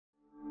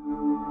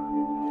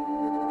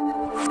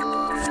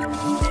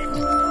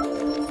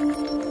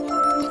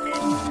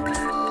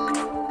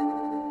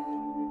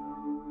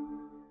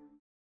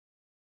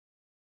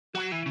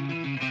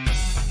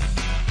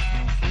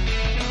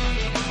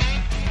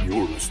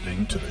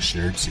listening to the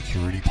Shared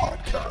Security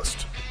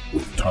Podcast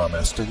with Tom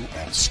Eston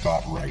and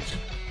Scott Wright,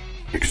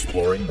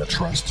 exploring the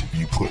trust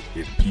you put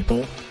in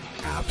people,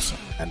 apps,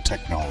 and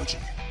technology.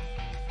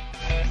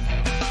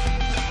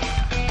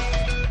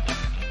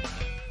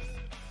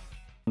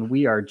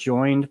 We are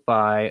joined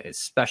by a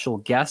special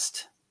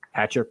guest,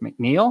 Patrick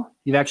McNeil.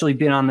 You've actually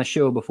been on the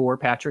show before,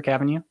 Patrick,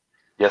 haven't you?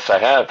 Yes, I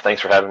have.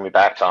 Thanks for having me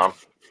back, Tom.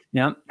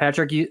 Yeah,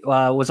 Patrick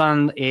was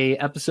on a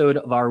episode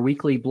of our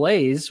Weekly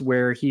Blaze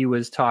where he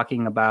was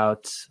talking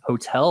about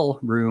hotel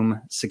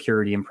room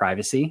security and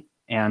privacy,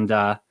 and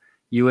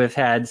you have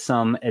had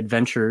some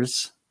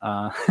adventures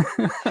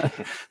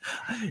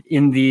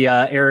in the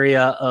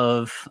area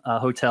of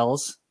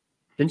hotels.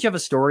 Didn't you have a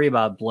story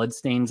about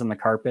bloodstains on the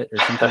carpet or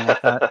something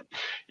like that?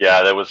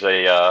 Yeah, there was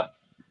a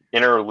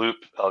inner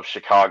loop of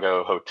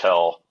Chicago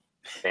hotel,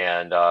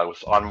 and it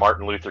was on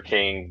Martin Luther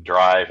King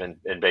Drive, and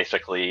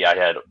basically I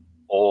had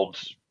old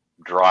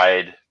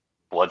dried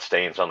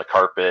bloodstains on the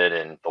carpet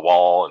and the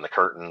wall and the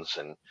curtains,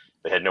 and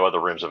they had no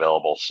other rooms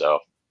available, so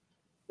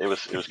it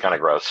was kind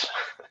of gross.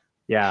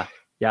 Yeah,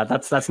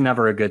 that's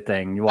never a good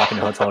thing. You walk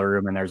into a hotel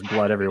room and there's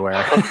blood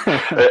everywhere.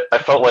 I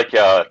felt like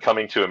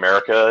Coming to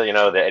America, you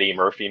know, the Eddie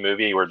Murphy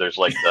movie where there's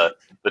like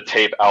the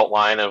tape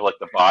outline of like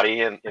the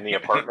body in the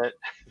apartment.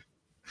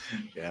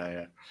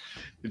 Yeah.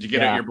 Did you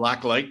get out your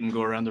black light and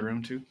go around the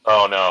room too?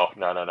 Oh, no.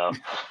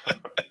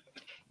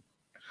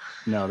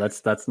 No,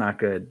 that's not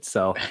good.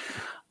 So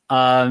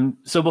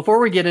before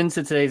we get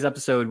into today's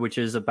episode, which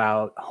is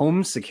about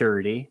home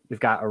security, we've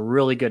got a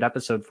really good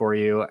episode for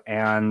you.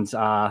 And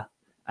I'm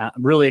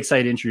really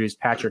excited to introduce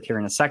Patrick here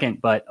in a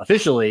second, but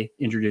officially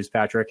introduce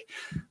Patrick.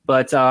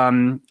 But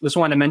just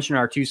wanted to mention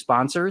our two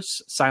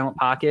sponsors, Silent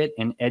Pocket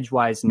and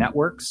Edgewise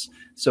Networks.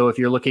 So if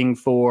you're looking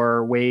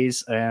for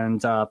ways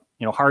and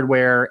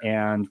hardware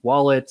and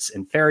wallets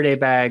and Faraday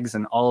bags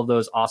and all of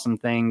those awesome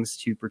things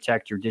to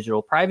protect your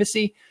digital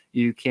privacy,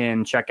 you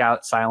can check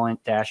out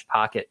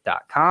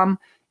silent-pocket.com.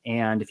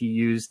 And if you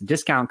use the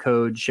discount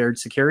code Shared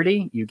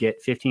Security, you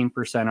get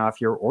 15%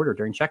 off your order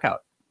during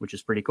checkout, which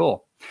is pretty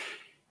cool.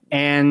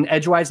 And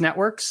Edgewise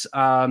Networks,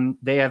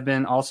 they have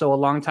been also a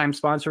longtime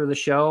sponsor of the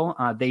show.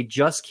 They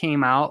just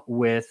came out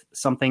with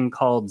something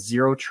called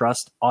Zero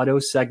Trust Auto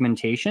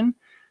Segmentation.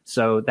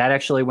 So that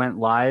actually went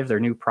live, their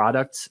new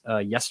product,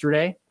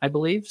 yesterday, I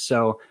believe.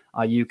 So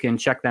you can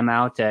check them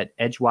out at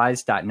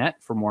edgewise.net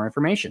for more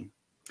information.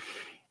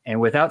 And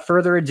without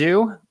further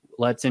ado,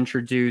 let's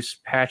introduce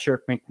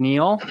Patrick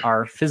McNeil,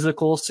 our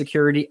physical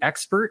security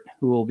expert,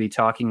 who will be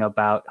talking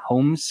about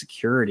home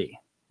security.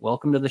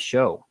 Welcome to the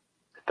show.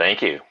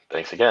 Thank you.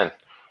 Thanks again.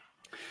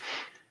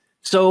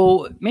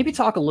 So maybe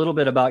talk a little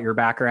bit about your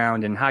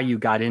background and how you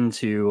got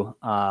into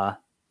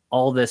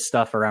all this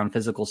stuff around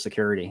physical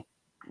security.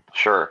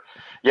 Sure.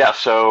 Yeah.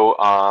 So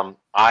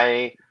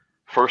I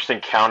first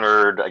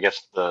encountered, I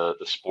guess, the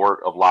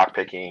sport of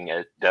lockpicking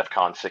at DEF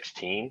CON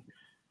 16,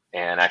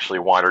 and actually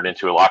wandered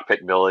into a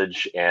lockpick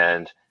village,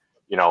 and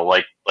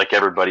like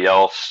everybody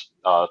else,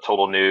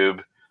 total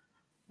noob.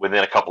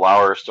 Within a couple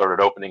hours,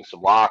 started opening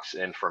some locks,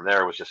 and from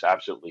there was just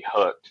absolutely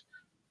hooked.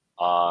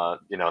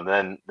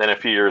 Then a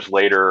few years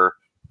later,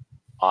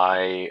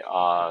 I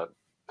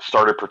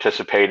started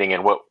participating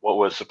in what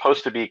was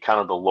supposed to be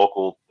kind of the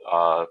local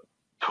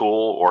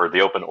tool or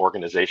the open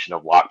organization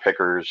of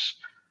lockpickers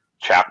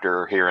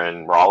chapter here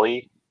in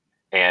Raleigh.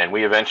 And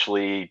we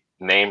eventually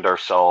named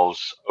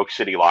ourselves Oak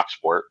City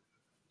Locksport.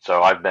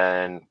 So I've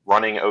been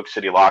running Oak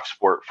City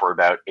Locksport for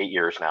about 8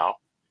 years now.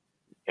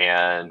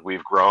 And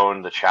we've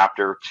grown the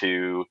chapter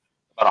to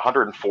about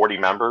 140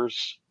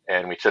 members.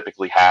 And we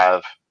typically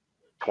have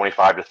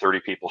 25 to 30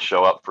 people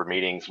show up for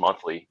meetings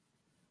monthly.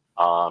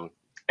 And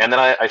then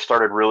I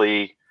started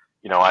really,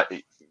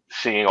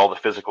 seeing all the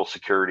physical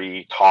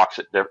security talks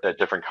at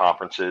different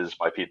conferences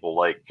by people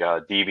like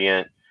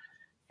Deviant.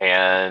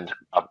 And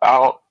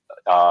about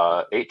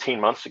 18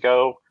 months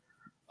ago,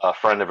 a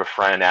friend of a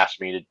friend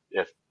asked me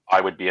if I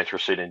would be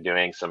interested in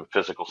doing some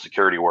physical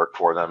security work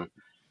for them.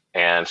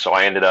 And so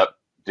I ended up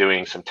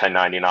doing some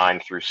 1099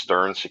 through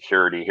Stern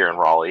Security here in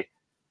Raleigh,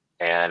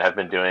 and have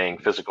been doing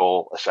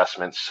physical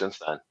assessments since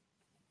then.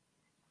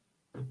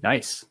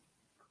 Nice.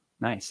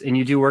 And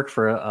you do work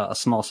for a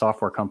small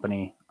software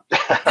company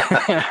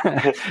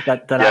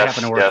that I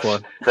happen to work for.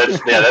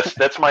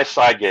 That's my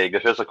side gig. The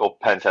physical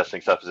pen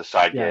testing stuff is a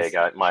side gig.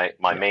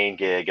 My main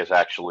gig is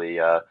actually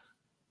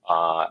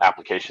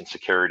application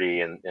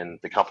security, and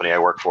the company I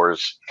work for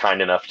is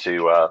kind enough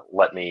to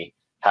let me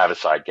have a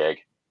side gig.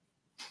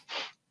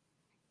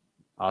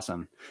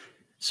 Awesome.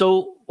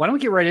 So why don't we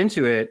get right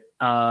into it?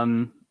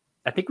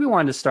 I think we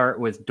wanted to start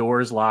with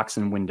doors, locks,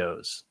 and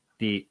windows,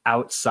 the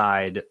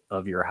outside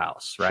of your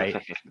house, right?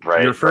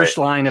 Right. Your first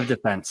line of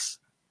defense.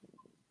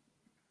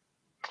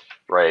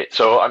 Right.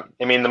 So,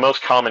 the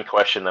most common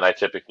question that I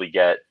typically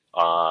get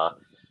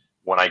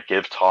when I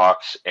give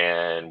talks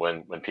and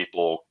when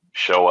people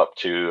show up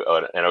to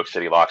an Oak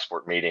City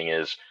Locksport meeting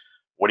is,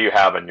 what do you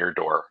have on your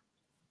door?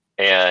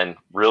 And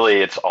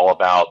really, it's all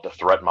about the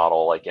threat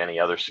model, like any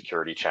other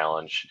security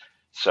challenge.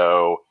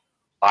 So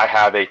I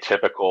have a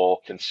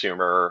typical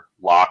consumer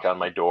lock on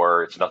my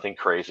door. It's nothing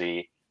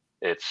crazy.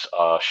 It's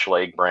a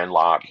Schlage brand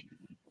lock.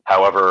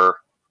 However,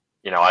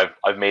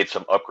 I've made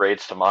some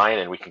upgrades to mine,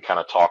 and we can kind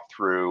of talk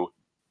through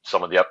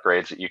some of the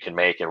upgrades that you can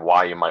make and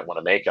why you might want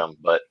to make them.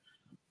 But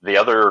the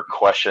other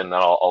question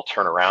that I'll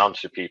turn around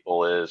to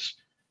people is,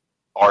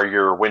 are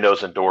your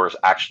windows and doors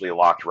actually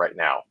locked right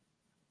now?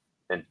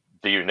 And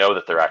do you know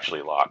that they're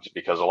actually locked?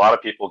 Because a lot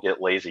of people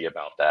get lazy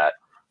about that,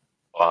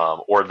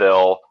 or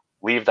they'll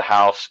leave the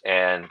house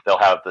and they'll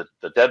have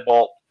the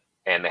deadbolt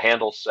and the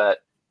handle set,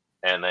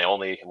 and they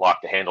only lock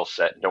the handle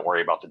set and don't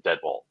worry about the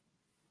deadbolt.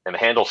 And the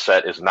handle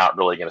set is not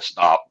really going to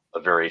stop a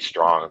very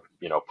strong,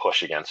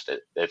 push against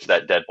it. It's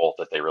that deadbolt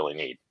that they really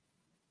need.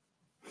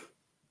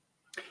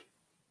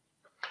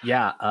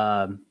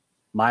 Yeah.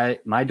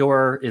 My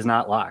door is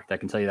not locked. I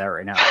can tell you that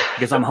right now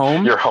because I'm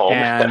home. You're home.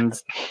 And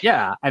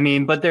yeah,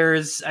 but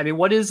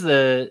what's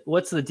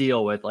the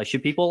deal with, like,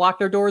 should people lock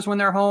their doors when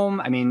they're home?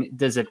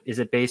 Is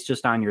it based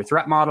just on your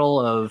threat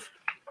model of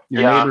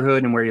your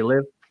neighborhood and where you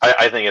live?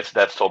 I think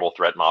that's total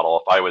threat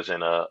model. If I was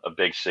in a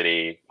big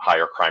city,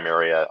 higher crime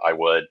area, I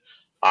would.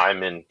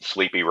 I'm in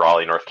sleepy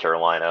Raleigh, North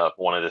Carolina,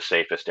 one of the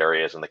safest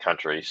areas in the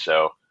country.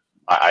 So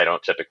I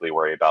don't typically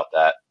worry about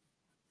that.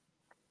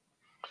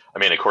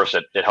 Of course,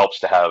 it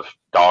helps to have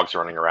dogs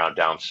running around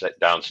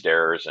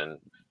downstairs and,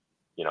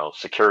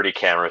 security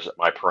cameras at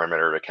my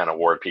perimeter to kind of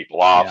ward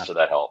people off. Yeah. So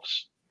that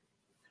helps.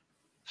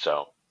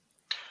 So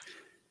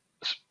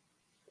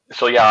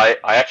yeah,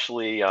 I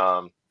actually,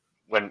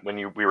 when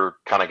we were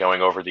kind of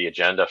going over the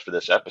agenda for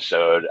this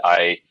episode,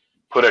 I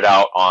put it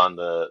out on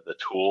the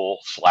tool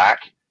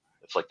Slack.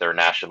 It's like their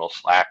national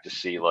Slack to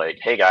see, like,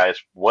 hey guys,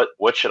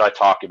 what should I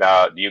talk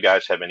about? Do you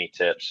guys have any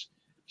tips?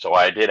 So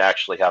I did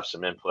actually have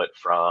some input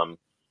from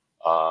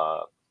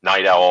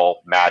Night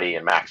Owl, Maddie,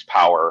 and Max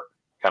Power,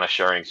 kind of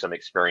sharing some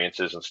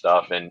experiences and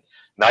stuff. And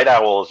Night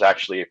Owl is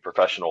actually a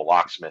professional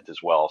locksmith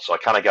as well. So I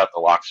kind of got the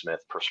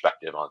locksmith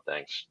perspective on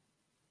things.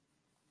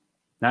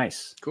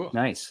 Nice. Cool.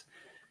 Nice.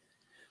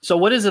 So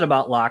what is it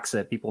about locks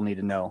that people need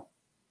to know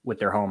with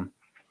their home?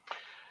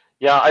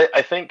 Yeah,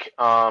 I think,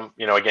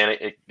 again,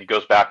 it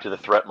goes back to the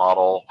threat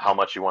model, how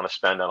much you want to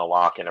spend on a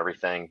lock and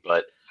everything.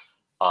 But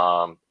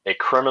a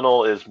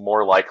criminal is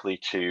more likely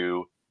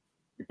to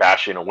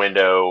bash in a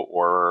window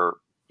or,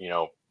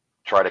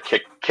 try to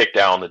kick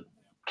down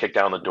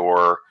the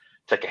door,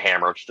 take a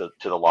hammer to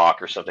the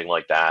lock or something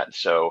like that.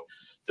 So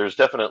there's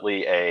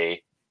definitely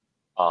a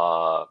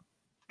kind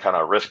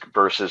of risk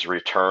versus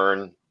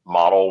return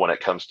model when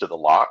it comes to the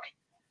lock.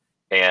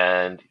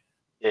 And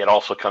it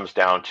also comes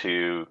down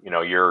to,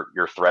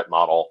 your threat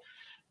model.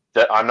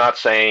 That I'm not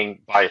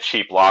saying buy a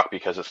cheap lock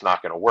because it's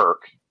not going to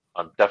work.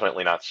 I'm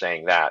definitely not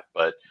saying that,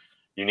 but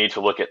you need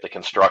to look at the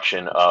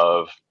construction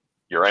of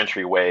your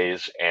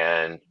entryways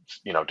and,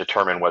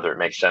 determine whether it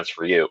makes sense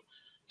for you.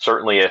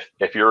 Certainly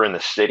if you're in the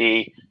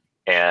city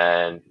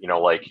and,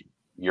 like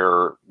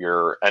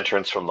your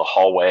entrance from the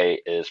hallway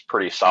is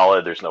pretty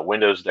solid, there's no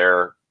windows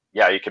there,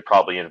 yeah, you could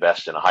probably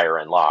invest in a higher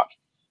end lock.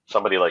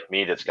 Somebody like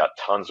me that's got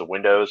tons of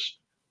windows,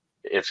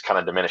 it's kind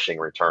of diminishing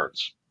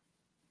returns.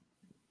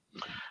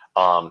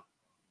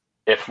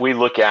 If we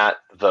look at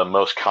the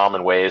most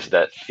common ways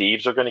that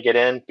thieves are going to get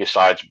in,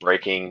 besides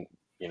breaking,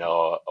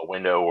 a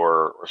window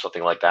or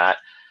something like that,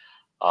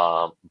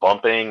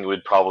 bumping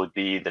would probably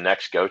be the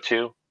next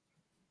go-to.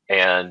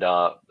 And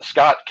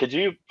Scott, could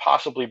you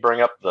possibly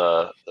bring up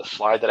the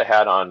slide that I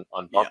had on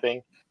bumping?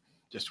 Yeah.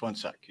 Just one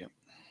sec. Yeah.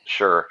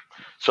 Sure.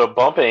 So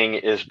bumping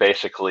is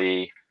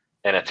basically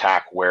an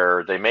attack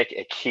where they make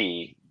a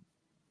key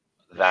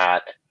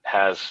that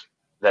has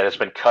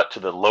been cut to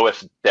the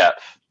lowest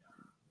depth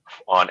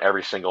on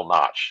every single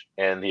notch.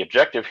 And the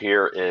objective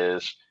here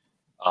is,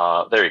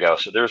 there you go.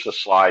 So there's the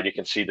slide. You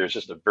can see there's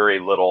just a very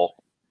little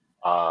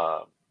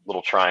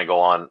triangle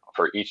on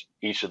for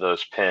each of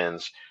those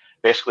pins.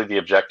 Basically, the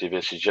objective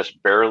is to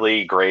just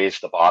barely graze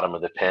the bottom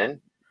of the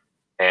pin.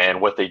 And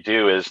what they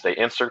do is they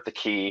insert the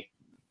key,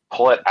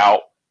 pull it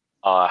out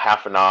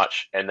half a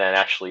notch, and then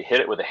actually hit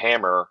it with a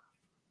hammer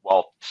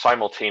while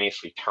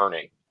simultaneously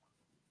turning.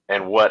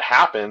 And what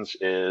happens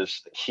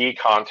is the key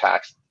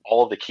contacts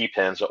all of the key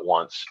pins at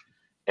once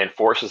and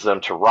forces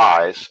them to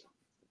rise,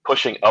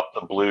 pushing up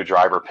the blue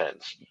driver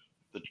pins.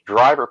 The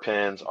driver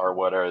pins are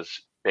what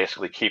is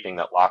basically keeping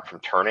that lock from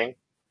turning.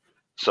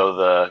 So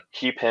the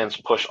key pins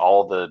push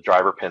all the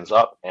driver pins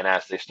up, and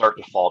as they start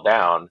to fall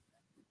down,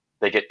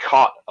 they get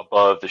caught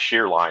above the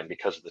shear line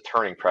because of the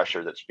turning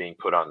pressure that's being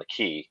put on the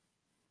key,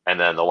 and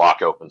then the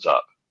lock opens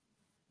up.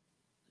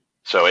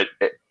 So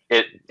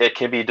it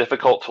can be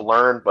difficult to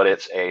learn, but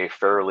it's a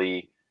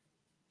fairly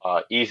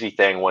easy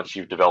thing once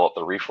you've developed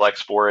the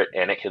reflex for it,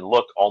 and it can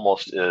look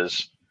almost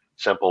as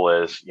simple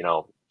as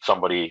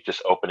somebody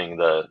just opening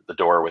the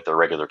door with a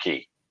regular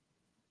key.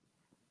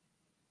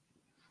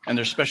 And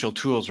there's special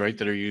tools, right,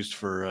 that are used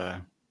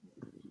for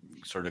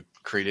sort of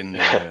creating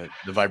the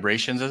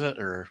vibrations, is it?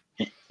 Or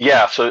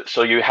yeah,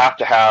 so you have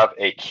to have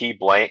a key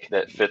blank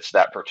that fits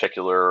that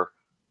particular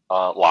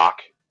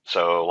lock.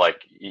 So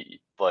like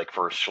like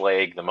for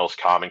Schlage, the most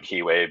common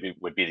keyway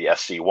would be the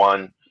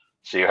SC1.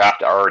 So you have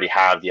to already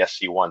have the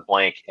SC1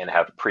 blank and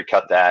have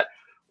pre-cut that,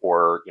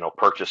 or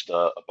purchased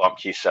a bump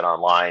key set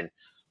online.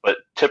 But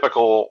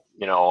typical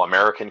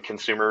American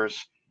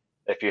consumers,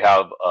 if you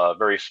have a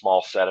very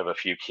small set of a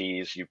few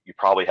keys, you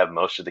probably have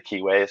most of the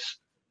keyways,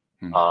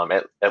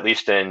 at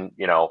least in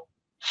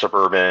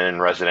suburban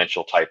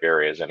residential type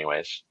areas,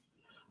 anyways.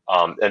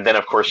 And then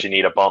of course you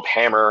need a bump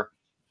hammer.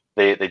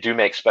 They do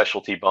make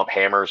specialty bump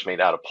hammers made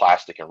out of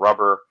plastic and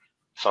rubber.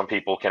 Some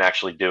people can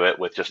actually do it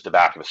with just the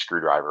back of a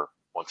screwdriver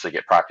once they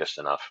get practiced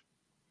enough.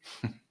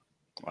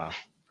 Wow.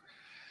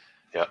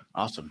 Yeah.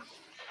 Awesome.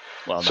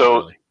 Well, so,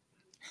 not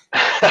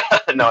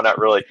really. No, not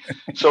really.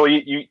 So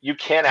you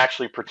can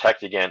actually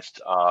protect against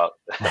a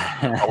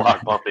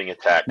lock bumping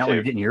attack Not too. when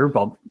you're getting your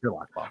lock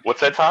bumped. What's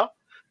that, Tom?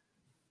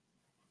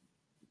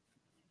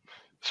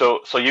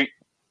 So you.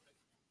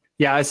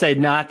 Yeah, I say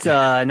not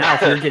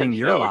if you're getting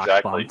your No, lock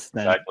exactly, bumped,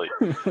 then exactly.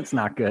 it's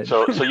not good.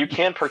 So you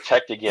can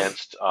protect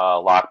against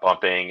lock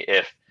bumping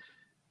if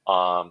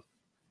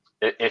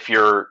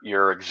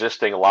your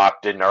existing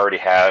lock didn't already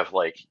have,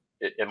 like,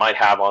 it might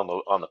have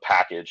on the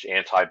package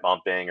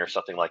anti-bumping or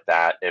something like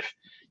that. If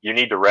you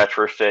need to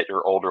retrofit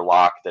your older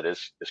lock that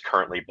is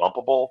currently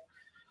bumpable,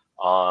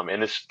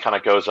 and this kind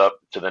of goes up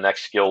to the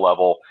next skill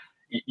level,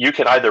 you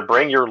can either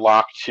bring your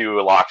lock to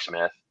a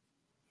locksmith,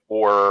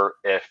 or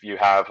if you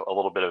have a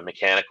little bit of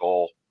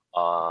mechanical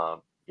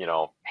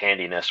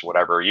handiness,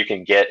 whatever, you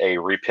can get a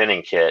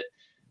repinning kit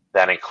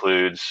that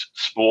includes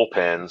spool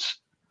pins.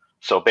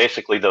 So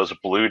basically those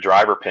blue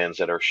driver pins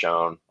that are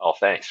shown,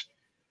 thanks.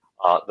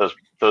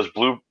 Those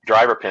blue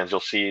driver pins, you'll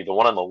see the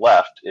one on the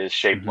left is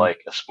shaped like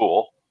a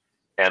spool,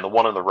 and the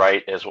one on the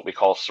right is what we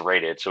call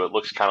serrated. So it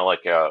looks kind of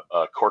like a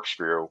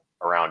corkscrew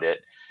around it.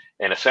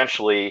 And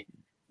essentially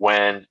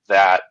when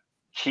that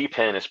key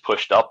pin is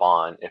pushed up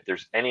on, if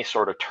there's any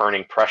sort of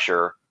turning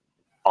pressure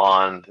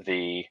on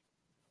the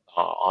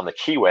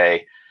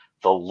keyway,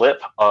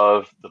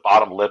 the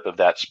bottom lip of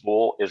that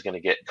spool is going to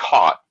get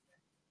caught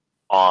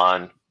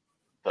on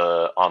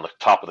the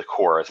top of the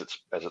core as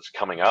it's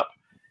coming up.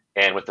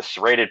 And with the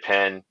serrated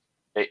pin,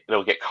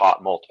 it'll get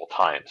caught multiple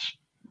times.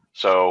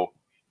 So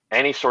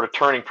any sort of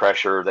turning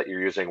pressure that you're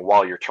using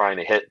while you're trying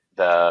to hit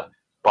the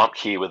bump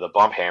key with a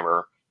bump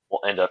hammer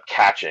will end up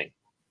catching.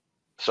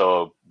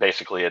 So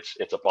basically it's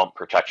a bump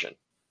protection.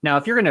 Now,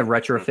 if you're going to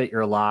retrofit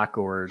your lock,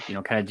 or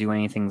kind of do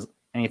anything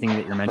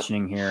that you're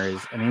mentioning here,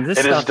 this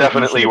it stuff is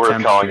definitely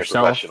worth calling a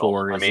professional.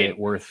 Or is it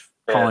worth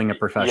calling a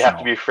professional? You have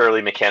to be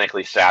fairly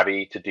mechanically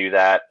savvy to do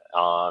that.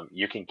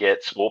 You can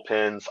get spool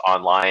pins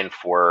online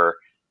for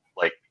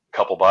like a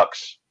couple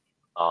bucks.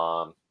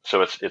 So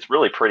it's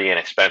really pretty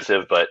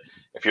inexpensive, but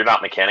if you're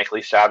not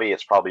mechanically savvy,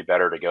 it's probably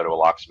better to go to a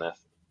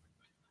locksmith.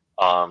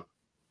 And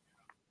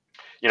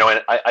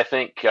I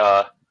think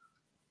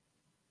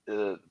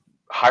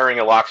hiring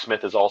a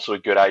locksmith is also a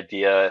good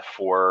idea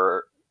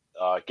for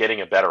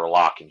getting a better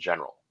lock in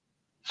general.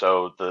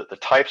 So the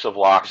types of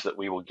locks that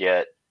we will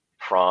get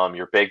from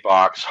your big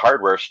box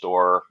hardware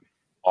store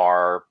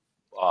are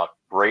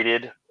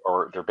rated,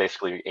 or they're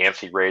basically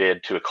ANSI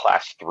rated to a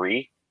class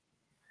 3.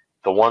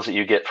 The ones that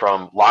you get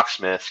from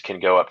locksmiths can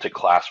go up to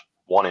class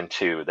 1 and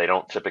 2. They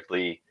don't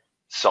typically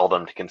sell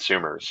them to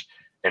consumers.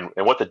 And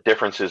what the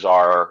differences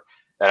are,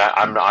 and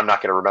I'm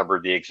not going to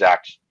remember the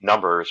exact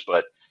numbers,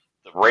 but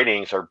the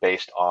ratings are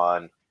based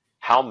on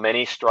how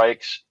many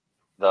strikes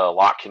the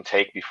lock can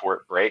take before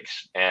it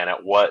breaks, and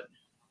at what,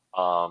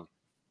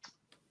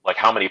 like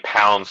how many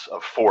pounds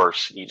of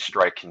force each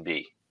strike can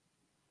be.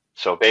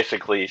 So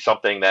basically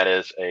something that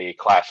is a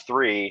class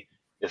 3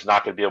 is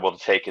not going to be able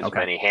to take as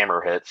many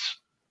hammer hits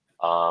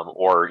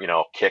or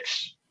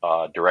kicks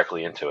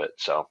directly into it.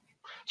 So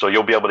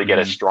you'll be able to get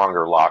a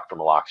stronger lock from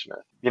a locksmith.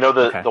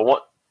 The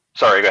one.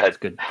 Sorry, go ahead. That's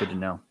good to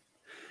know.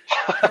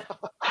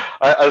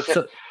 I was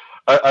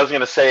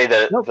going to say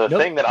that the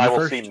thing that I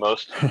will see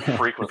most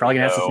frequently. You're probably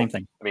going to ask the same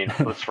thing. I mean,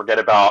 let's forget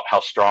about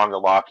how strong the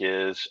lock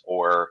is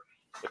or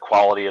the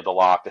quality of the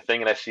lock. The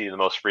thing that I see the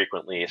most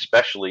frequently,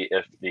 especially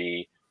if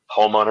the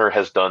homeowner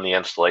has done the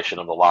installation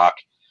of the lock,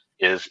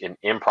 is an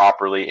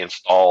improperly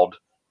installed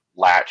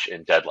latch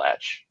and dead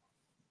latch.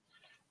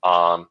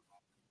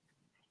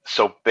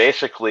 So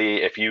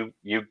basically, if you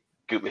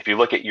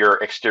look at your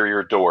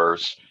exterior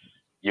doors,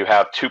 you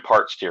have two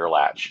parts to your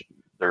latch.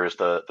 There's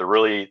the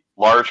really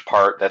large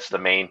part, that's the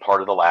main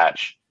part of the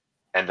latch,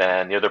 and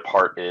then the other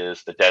part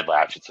is the dead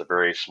latch. It's a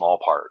very small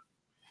part.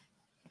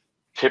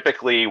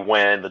 Typically,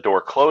 when the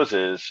door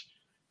closes,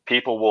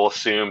 people will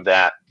assume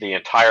that the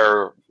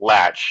entire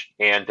latch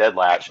and dead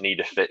latch need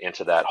to fit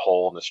into that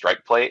hole in the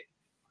strike plate,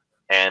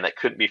 and it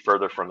couldn't be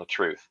further from the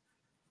truth.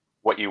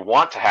 What you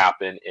want to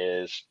happen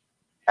is,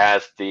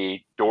 as the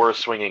door is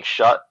swinging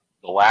shut,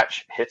 the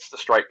latch hits the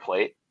strike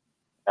plate,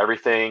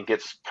 everything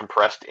gets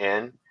compressed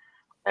in,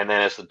 and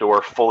then as the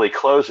door fully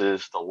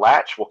closes, the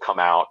latch will come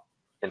out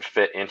and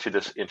fit into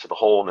the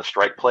hole in the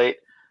strike plate,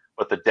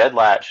 but the dead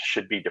latch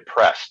should be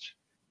depressed.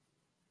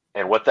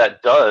 And what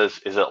that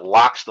does is it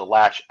locks the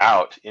latch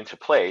out into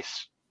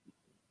place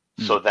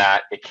so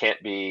that it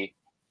can't be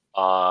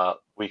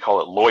we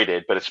call it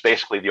lloyded, but it's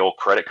basically the old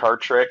credit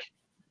card trick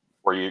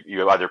where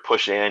you either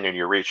push in and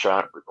you reach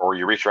on, or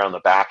you reach around the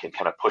back and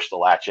kind of push the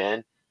latch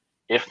in.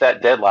 If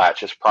that dead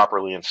latch is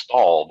properly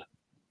installed,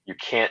 you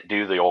can't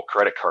do the old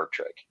credit card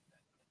trick.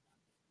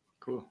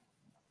 Cool.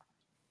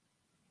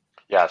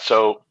 Yeah,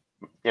 so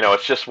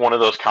it's just one of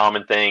those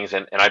common things,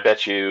 and I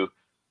bet you,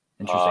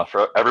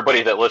 for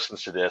everybody that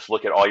listens to this,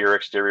 look at all your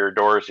exterior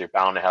doors. You're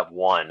bound to have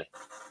one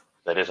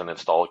that isn't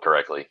installed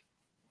correctly.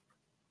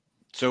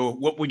 So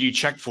what would you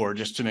check for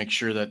just to make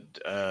sure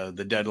that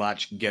the dead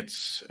latch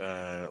gets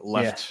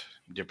left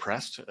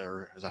depressed,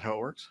 or is that how it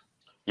works?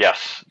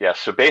 Yes.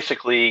 So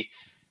basically,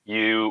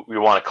 you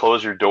want to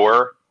close your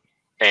door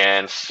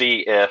and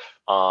see if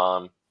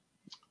that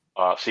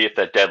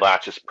dead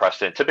latch is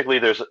pressed in. Typically,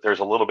 there's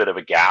a little bit of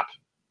a gap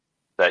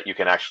that you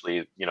can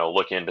actually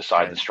look in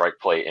beside the strike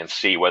plate and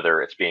see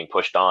whether it's being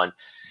pushed on.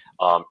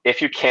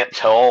 If you can't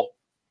tell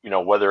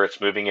whether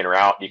it's moving in or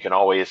out, you can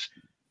always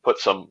put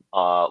some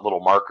little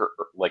marker,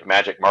 like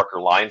magic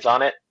marker lines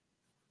on it,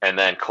 and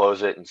then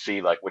close it and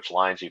see like which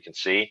lines you can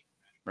see.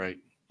 Right.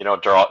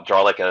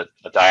 Draw like a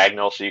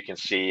diagonal so you can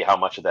see how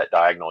much of that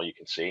diagonal you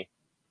can see.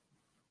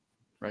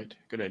 Right.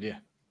 Good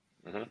idea.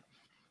 Mm-hmm.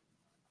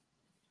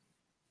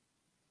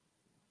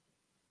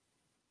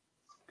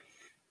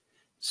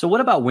 So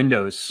what about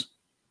windows?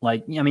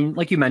 Like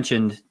you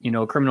mentioned,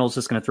 a criminal's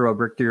just going to throw a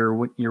brick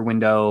through your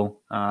window.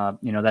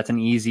 That's an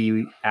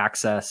easy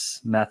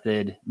access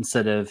method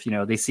instead of,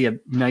 they see a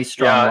nice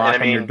strong lock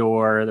on your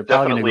door. They're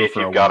probably going to go for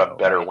if you've got a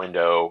better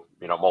window,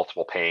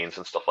 multiple panes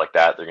and stuff like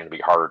that, they're going to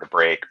be harder to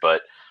break.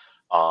 But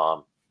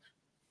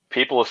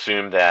people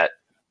assume that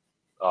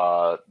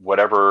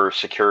whatever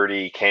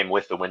security came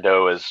with the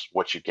window is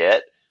what you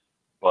get.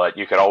 But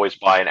you could always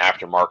buy an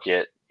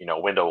aftermarket,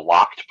 window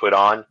lock to put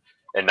on,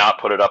 and not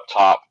put it up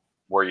top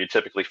where you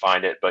typically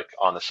find it, but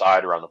on the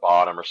side or on the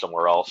bottom or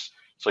somewhere else.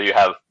 So you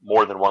have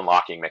more than one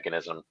locking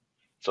mechanism.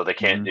 So they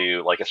can't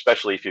do, like,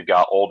 especially if you've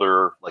got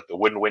older, like the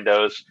wooden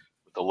windows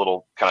with the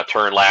little kind of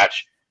turn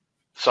latch,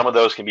 some of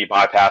those can be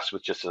bypassed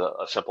with just a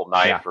simple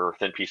knife or a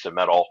thin piece of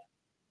metal,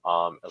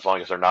 as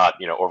long as they're not,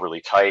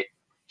 overly tight.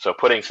 So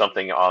putting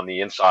something on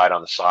the inside,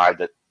 on the side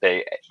that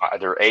they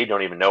either A,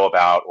 don't even know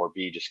about, or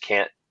B, just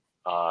can't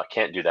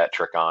do that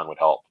trick on would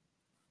help.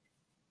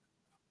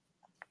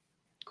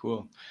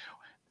 Cool.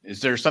 Is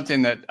there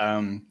something that,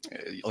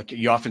 like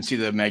you often see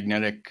the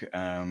magnetic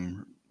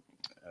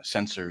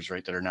sensors,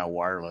 right, that are now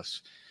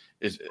wireless?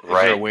 Is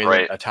there a way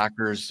that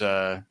attackers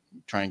try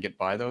and get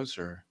by those,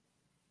 or?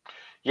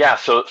 Yeah.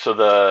 So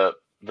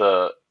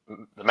the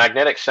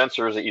magnetic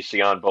sensors that you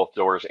see on both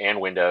doors and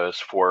windows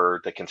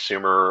for the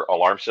consumer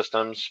alarm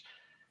systems,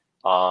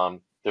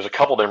 there's a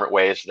couple different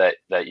ways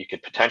that you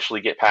could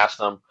potentially get past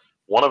them.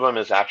 One of them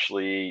is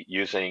actually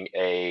using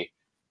a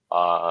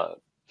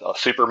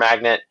super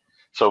magnet.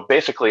 So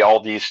basically all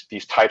these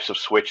types of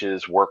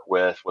switches work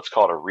with what's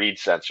called a reed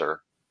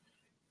sensor.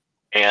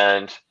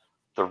 And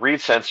the reed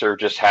sensor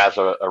just has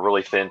a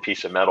really thin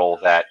piece of metal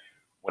that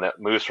when it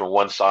moves from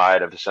one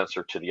side of the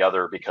sensor to the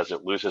other, because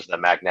it loses the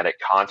magnetic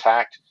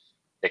contact,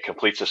 it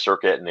completes the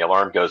circuit and the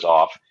alarm goes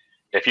off.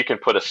 If you can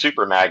put a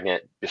super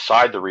magnet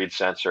beside the reed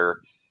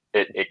sensor,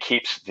 it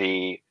keeps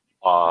the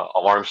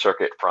alarm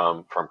circuit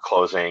from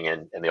closing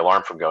and the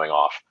alarm from going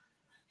off.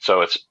 So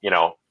it's,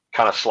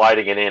 kind of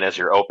sliding it in as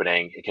you're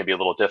opening, it can be a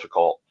little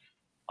difficult.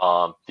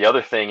 The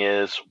other thing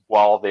is,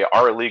 while they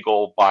are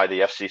illegal by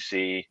the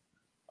FCC,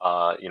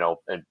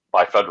 and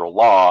by federal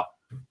law,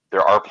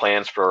 there are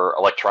plans for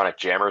electronic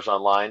jammers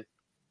online.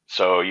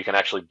 So you can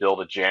actually build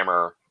a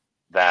jammer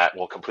that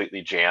will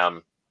completely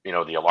jam,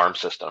 the alarm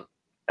system.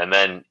 And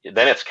then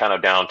it's kind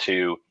of down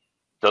to,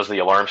 does the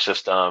alarm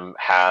system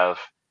have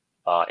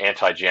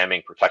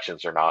anti-jamming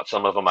protections or not?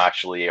 Some of them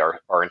actually are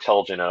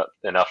intelligent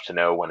enough to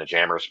know when a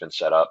jammer has been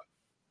set up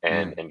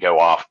and go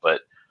off,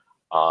 but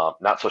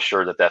not so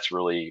sure that that's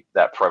really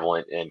that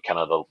prevalent in kind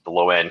of the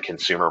low end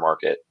consumer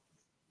market.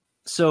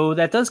 So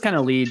that does kind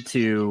of lead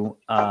to,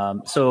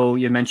 so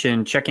you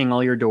mentioned checking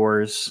all your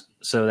doors.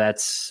 So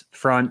that's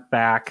front,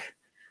 back.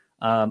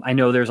 I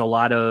know there's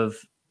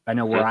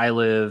where I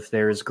live,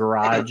 there's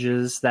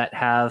garages that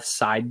have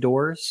side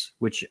doors,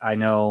 which I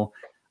know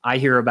I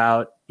hear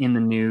about in the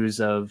news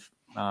of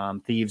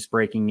thieves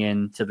breaking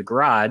into the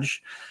garage.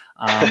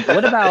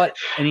 What about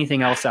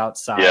anything else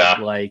outside,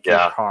 like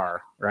your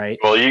car, right?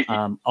 Well, you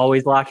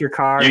always lock your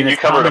car. You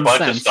covered a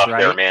bunch of stuff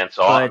there, man.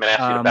 So I'm going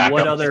to ask you to back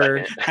what up other?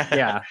 a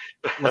second.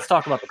 Let's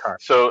talk about the car.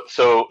 So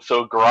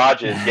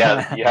garages, you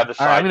have the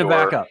side All right, I'm going to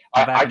door. back up.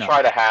 I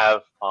try to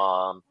have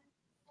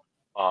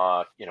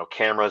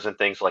cameras and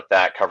things like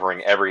that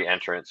covering every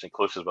entrance,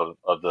 inclusive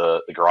of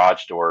the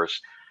garage doors.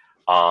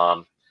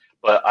 But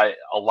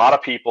a lot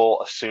of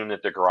people assume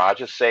that the garage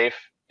is safe,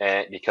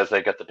 and because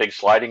they've got the big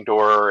sliding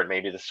door and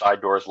maybe the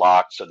side door is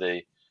locked, so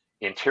the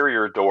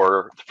interior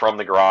door from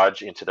the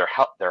garage into their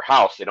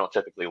house, they don't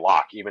typically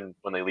lock even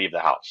when they leave the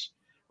house,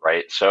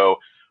 right? So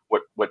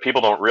what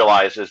people don't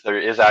realize is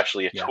there is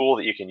actually a tool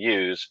that you can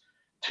use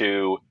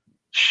to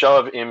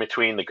shove in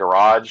between the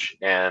garage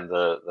and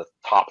the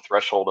top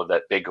threshold of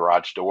that big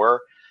garage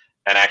door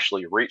and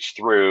actually reach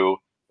through,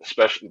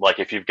 especially like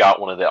if you've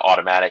got one of the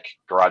automatic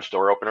garage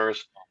door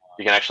openers,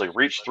 you can actually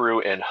reach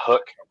through and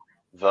hook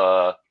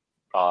the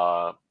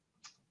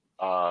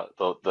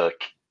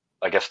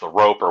I guess the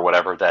rope or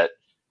whatever that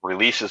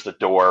releases the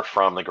door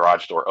from the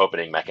garage door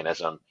opening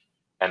mechanism.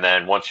 And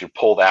then once you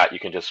pull that, you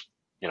can just,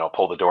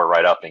 pull the door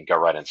right up and go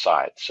right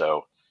inside.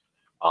 So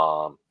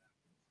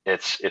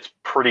it's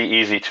pretty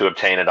easy to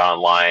obtain it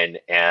online,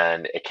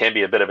 and it can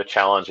be a bit of a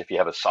challenge if you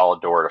have a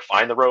solid door to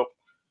find the rope.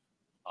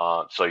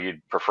 So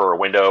you'd prefer a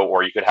window,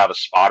 or you could have a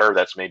spotter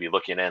that's maybe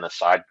looking in a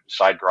side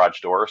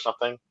garage door or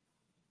something.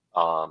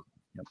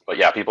 But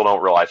yeah, people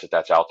don't realize that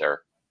that's out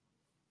there.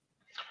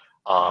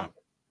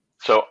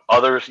 So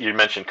others, you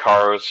mentioned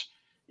cars.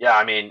 Yeah,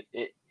 I mean,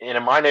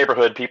 in my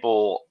neighborhood,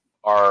 people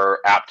are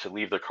apt to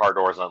leave their car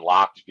doors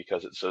unlocked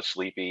because it's so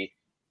sleepy.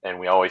 And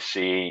we always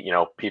see,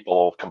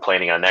 people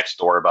complaining on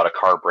Nextdoor about a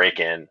car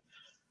break-in.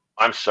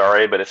 I'm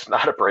sorry, but it's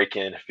not a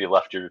break-in if you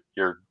left your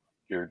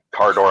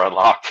car door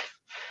unlocked.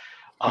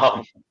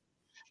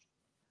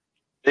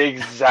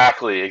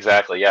 Exactly,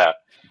 yeah.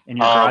 And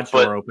your garage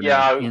door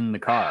opener in the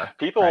car.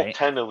 People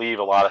tend to leave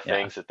a lot of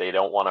things that they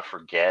don't want to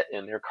forget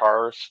in their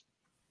cars,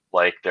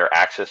 like their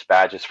access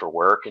badges for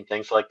work and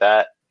things like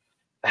that.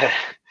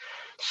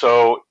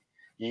 So,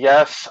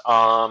 yes,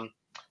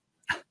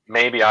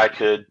 maybe I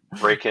could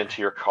break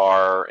into your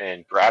car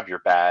and grab your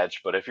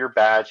badge, but if your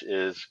badge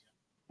is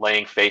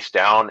laying face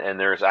down and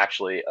there's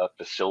actually a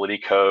facility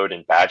code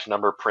and badge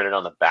number printed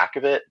on the back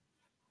of it,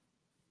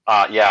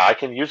 I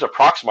can use a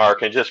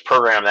Proxmark and just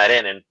program that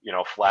in and,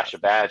 flash a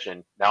badge,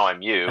 and now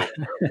I'm you.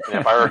 And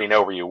if I already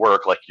know where you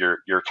work, like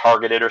you're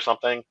targeted or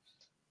something,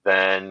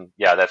 then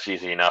that's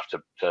easy enough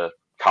to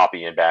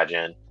copy and badge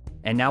in.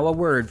 And now a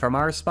word from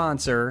our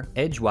sponsor,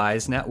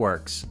 Edgewise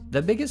Networks.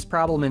 The biggest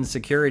problem in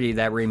security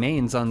that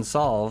remains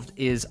unsolved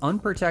is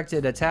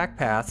unprotected attack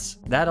paths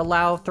that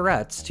allow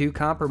threats to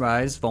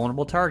compromise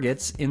vulnerable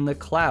targets in the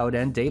cloud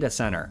and data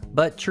center.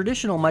 But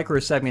traditional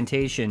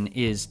microsegmentation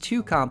is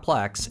too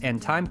complex and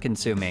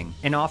time-consuming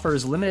and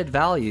offers limited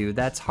value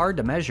that's hard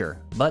to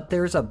measure. But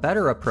there's a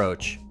better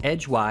approach,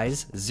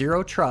 Edgewise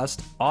Zero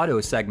Trust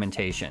Auto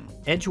Segmentation.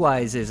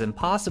 Edgewise is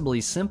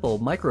impossibly simple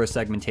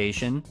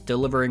microsegmentation,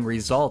 delivering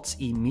results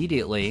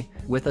immediately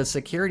with a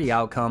security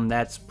outcome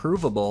that's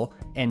provable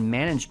and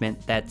management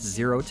that's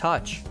zero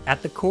touch.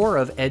 At the core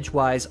of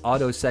Edgewise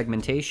auto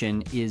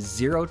segmentation is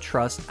Zero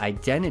Trust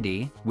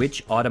Identity,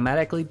 which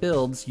automatically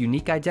builds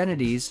unique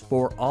identities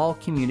for all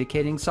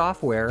communicating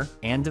software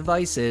and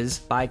devices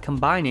by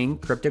combining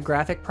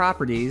cryptographic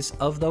properties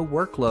of the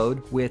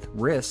workload with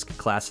risk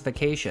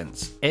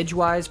classifications.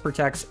 Edgewise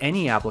protects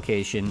any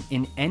application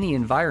in any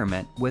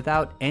environment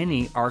without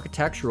any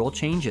architectural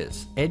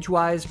changes.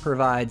 Edgewise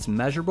provides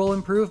measurable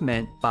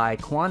improvement by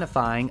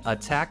quantifying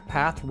attack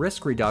path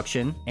risk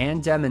reduction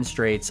and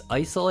demonstrates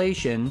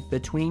isolation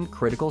between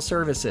critical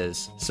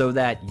services so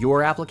that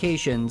your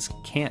applications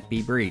can't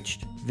be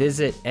breached.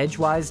 Visit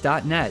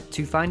edgewise.net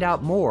to find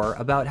out more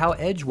about how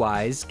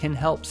Edgewise can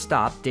help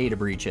stop data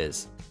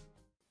breaches.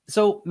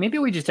 So maybe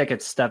we just take a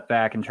step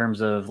back in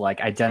terms of like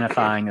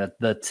identifying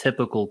the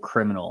typical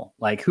criminal,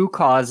 like who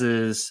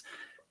causes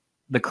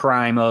the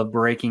crime of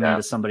breaking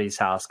into somebody's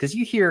house. Because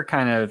you hear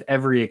kind of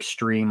every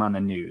extreme on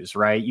the news,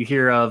 right? You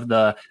hear of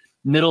the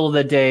middle of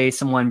the day,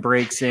 someone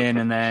breaks in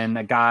and then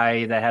a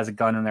guy that has a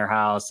gun in their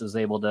house is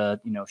able to,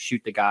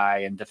 shoot the guy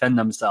and defend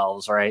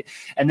themselves, right?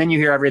 And then you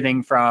hear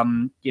everything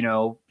from,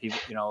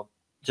 people,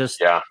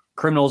 just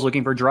criminals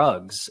looking for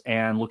drugs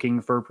and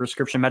looking for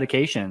prescription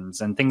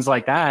medications and things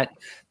like that.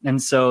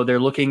 And so they're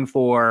looking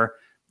for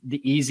the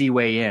easy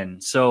way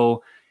in.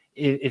 So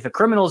if a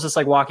criminal is just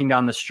like walking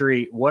down the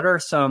street, what are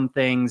some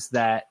things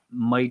that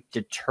might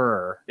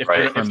deter if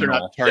they're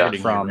not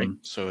targeting from you, right?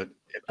 So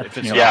if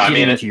it's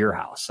getting into your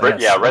house,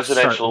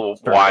 residential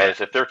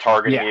wise, if they're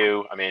targeting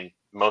you, I mean,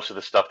 most of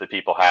the stuff that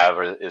people have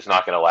is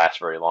not going to last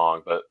very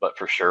long, but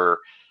for sure,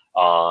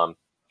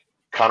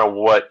 kind of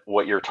what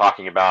you're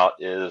talking about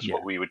is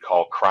what we would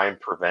call crime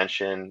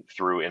prevention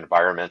through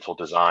environmental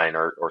design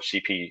or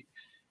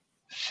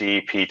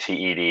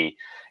CPTED,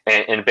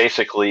 and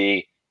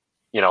basically,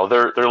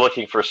 they're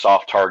looking for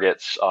soft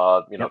targets,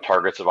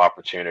 targets of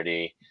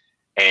opportunity,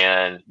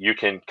 and you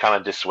can kind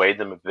of dissuade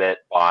them a bit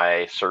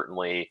by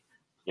certainly,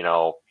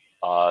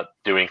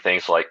 doing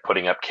things like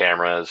putting up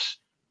cameras,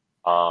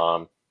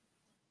 like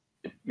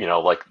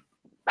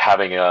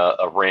having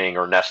a Ring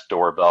or Nest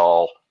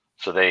doorbell,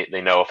 so they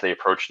know if they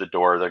approach the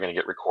door, they're going to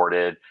get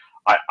recorded.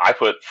 I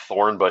put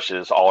thorn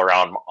bushes all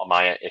around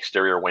my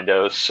exterior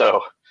windows,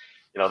 so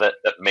that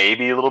may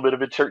be a little bit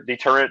of a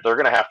deterrent. They're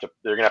gonna have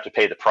to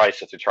pay the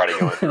price if they try to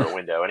go in through a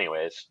window,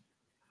 anyways.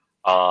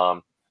 I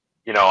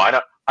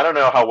don't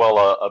know how well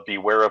a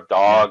beware of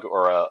dog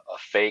or a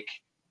fake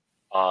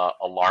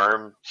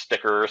alarm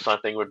sticker or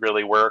something would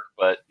really work,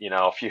 but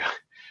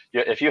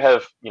if you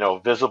have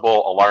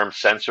visible alarm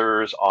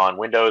sensors on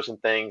windows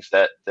and things,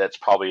 that's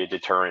probably a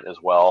deterrent as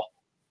well.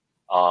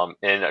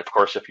 And of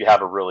course, if you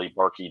have a really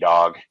barky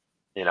dog,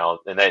 you know,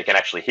 and they can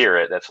actually hear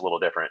it. That's a little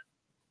different.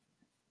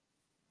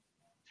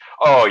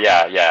 Oh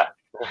yeah, yeah.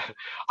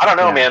 I don't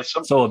know, Yeah. man.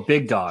 So a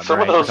big dog. Some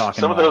right?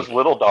 of those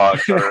little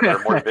dogs are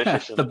more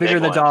vicious than the bigger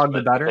the ones, dog,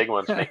 but the better. The big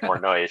ones make more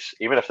noise.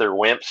 Even if they're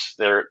wimps,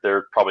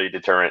 they're probably a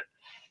deterrent.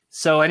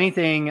 So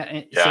anything.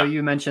 Yeah. So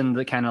you mentioned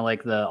the kind of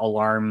like the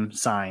alarm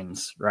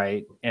signs,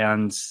 right?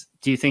 And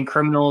do you think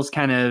criminals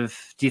do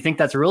you think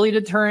that's really a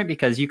deterrent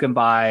because you can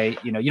buy,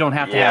 you know, you don't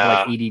have to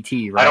have like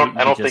EDT, right?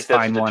 I don't think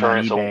that's a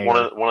deterrent. So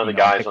one of the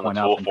guys on the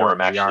tool forum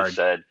actually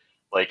said,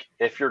 like,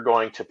 if you're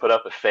going to put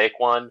up a fake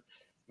one,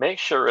 make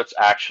sure it's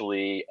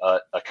actually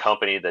a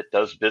company that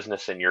does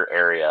business in your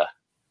area,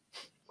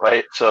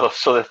 right? So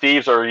the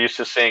thieves are used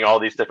to seeing all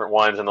these different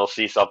ones, and they'll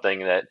see something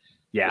that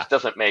just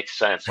doesn't make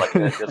sense. Like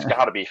it's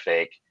got to be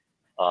fake.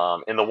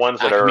 And the ones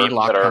that are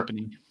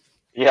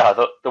yeah,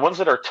 the ones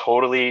that are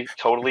totally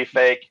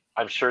fake,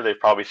 I'm sure they've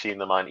probably seen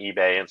them on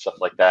eBay and stuff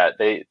like that.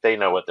 They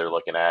know what they're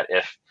looking at.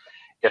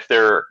 If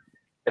they're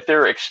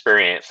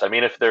experienced, I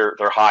mean, if they're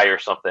high or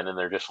something and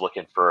they're just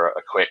looking for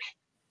a quick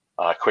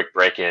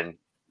break in,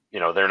 you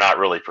know, they're not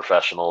really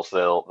professionals.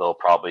 They'll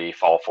probably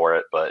fall for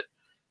it. But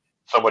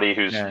somebody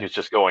who's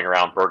just going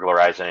around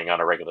burglarizing on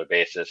a regular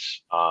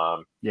basis,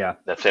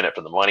 that's in it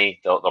for the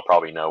money, they'll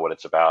probably know what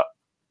it's about.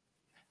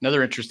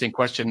 Another interesting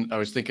question I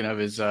was thinking of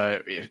is,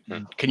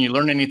 can you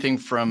learn anything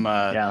from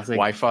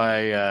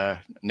Wi-Fi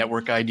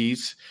network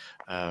IDs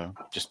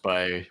just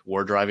by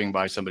war driving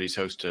by somebody's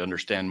house to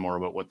understand more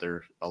about what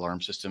their alarm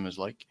system is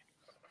like?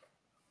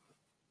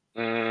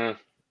 That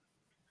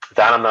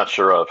I'm not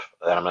sure of.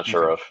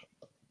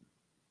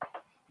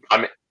 I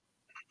mean,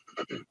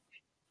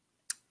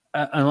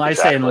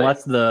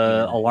 unless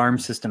the alarm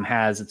system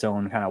has its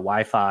own kind of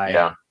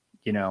Wi-Fi,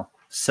 you know,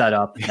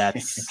 setup that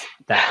is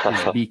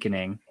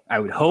beaconing. I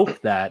would hope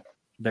that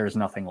there's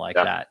nothing like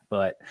that,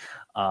 but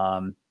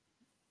that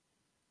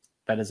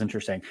is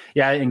interesting.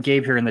 Yeah, and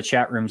Gabe here in the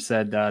chat room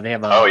said they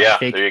have a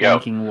fake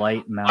blinking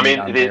light mounted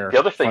on their the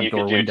other thing you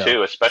can do window,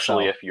 too,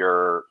 especially if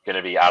you're going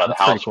to be out of the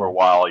house for a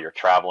while, you're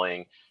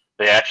traveling,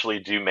 they actually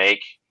do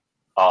make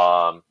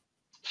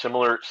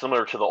similar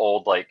to the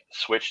old like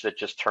switch that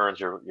just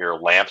turns your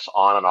lamps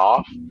on and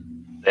off.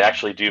 They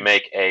actually do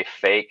make a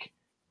fake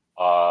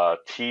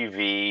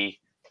TV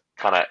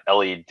kind of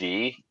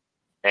LED,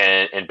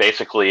 and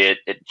basically it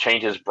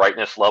changes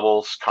brightness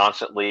levels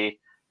constantly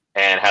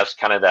and has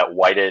kind of that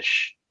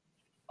whitish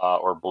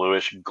or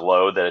bluish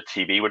glow that a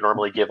TV would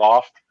normally give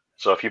off.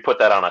 So if you put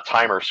that on a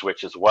timer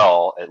switch as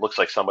well, it looks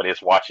like somebody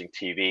is watching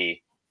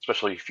TV,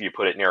 especially if you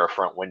put it near a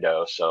front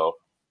window. So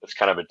it's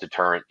kind of a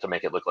deterrent to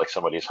make it look like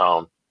somebody's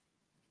home.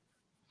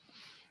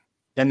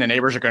 Then the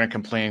neighbors are going to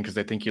complain because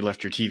they think you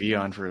left your TV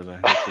on for the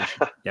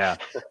vacation. Yeah.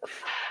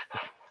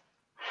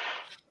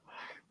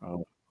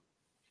 Oh.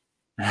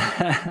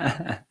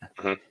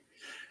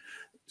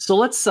 So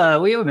let's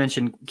we have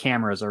mentioned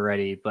cameras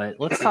already, but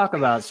let's talk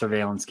about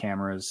surveillance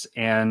cameras.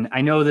 And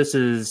I know this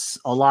is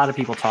a lot of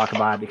people talk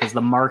about it because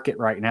the market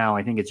right now,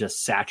 I think, is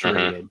just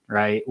saturated,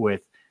 right,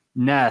 with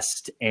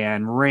Nest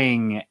and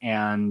Ring,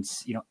 and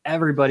you know,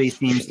 everybody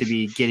seems to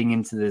be getting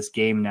into this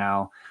game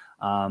now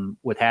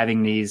with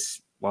having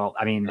these, well,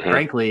 I mean,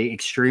 frankly,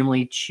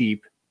 extremely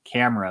cheap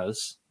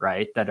cameras,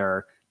 right, that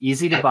are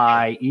easy to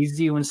buy,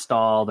 easy to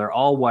install. They're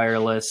all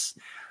wireless.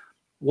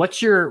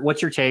 What's your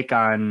take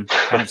on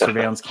kind of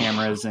surveillance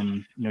cameras,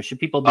 and you know, should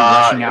people be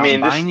rushing out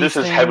and buying these things?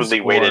 This is heavily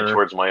weighted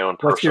towards my own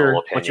personal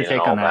opinion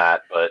and all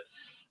that, but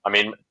I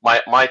mean,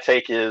 my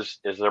take is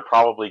they're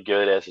probably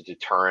good as a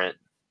deterrent.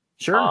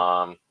 Sure.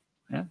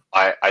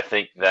 I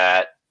think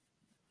that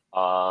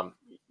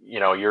you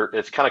know,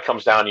 it kind of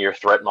comes down to your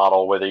threat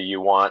model, whether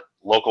you want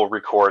local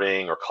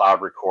recording or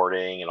cloud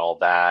recording and all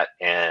that,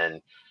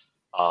 and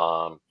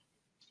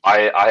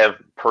I have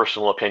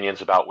personal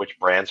opinions about which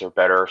brands are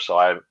better, so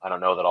I don't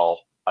know that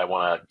I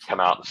want to come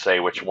out and say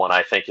which one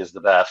I think is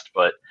the best,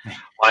 but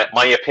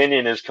my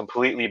opinion is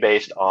completely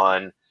based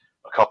on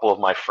a couple of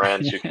my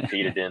friends who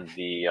competed in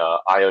the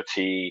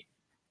IoT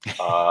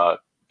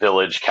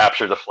Village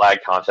Capture the Flag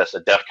contest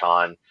at DEF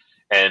CON,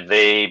 and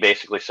they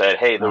basically said,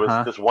 hey, there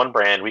was this one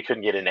brand, we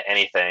couldn't get into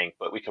anything,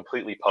 but we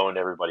completely pwned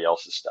everybody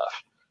else's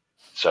stuff.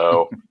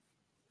 So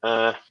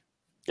do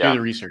the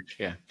research,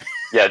 do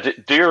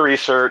your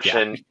research,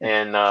 and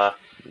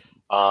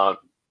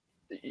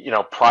you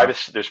know,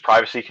 privacy. There's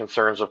privacy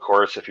concerns, of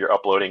course. If you're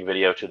uploading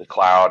video to the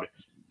cloud,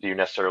 do you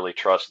necessarily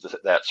trust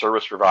that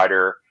service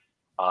provider,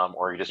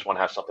 or you just want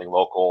to have something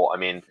local? I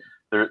mean,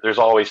 there's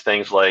always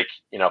things like,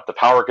 you know, if the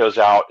power goes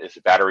out, is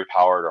it battery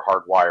powered or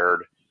hardwired?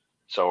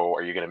 So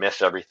are you going to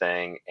miss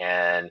everything?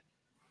 And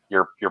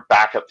your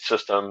backup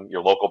system,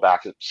 your local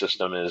backup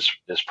system is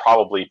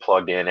probably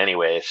plugged in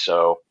anyway.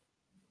 So,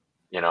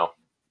 you know,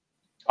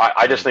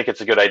 I just think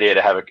it's a good idea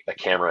to have a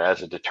camera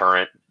as a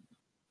deterrent.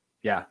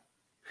 Yeah.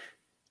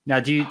 Now,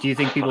 do you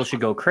think people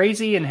should go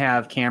crazy and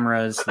have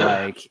cameras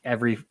like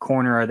every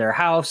corner of their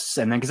house?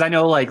 And then, because I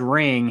know like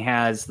Ring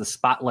has the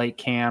spotlight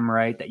cam,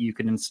 right, that you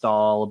can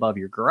install above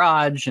your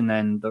garage, and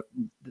then the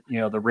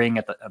Ring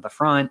at the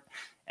front,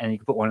 and you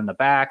can put one in the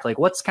back. Like,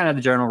 what's kind of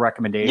the general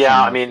recommendation? Yeah,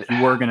 I mean, if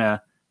you were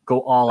gonna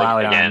go all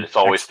out. Again, it's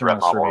always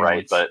threat level,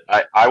 right? But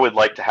I would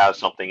like to have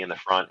something in the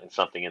front and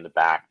something in the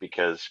back,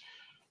 because,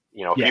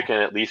 you know, if you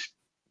can at least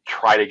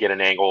try to get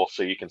an angle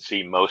so you can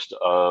see most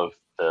of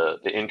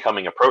the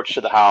incoming approach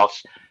to the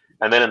house.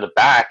 And then in the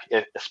back,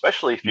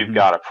 especially if you've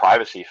got a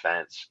privacy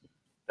fence,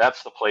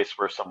 that's the place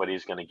where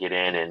somebody's going to get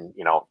in, and,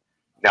 you know,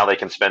 now they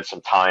can spend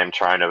some time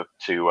trying to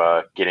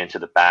get into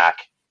the back,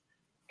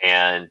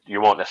 and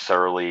you won't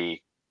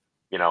necessarily,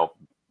 you know,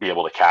 be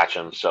able to catch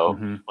them.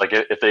 So like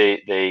if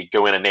they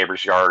go in a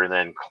neighbor's yard and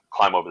then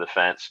climb over the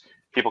fence,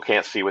 people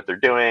can't see what they're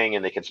doing,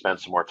 and they can spend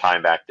some more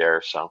time back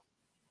there. So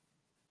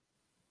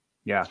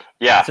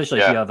especially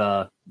if you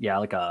have you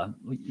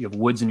have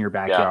woods in your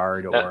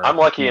backyard, or I'm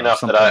lucky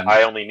enough that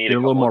I only need a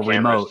couple more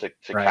cameras to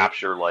right?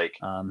 capture like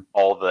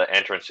all the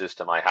entrances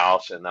to my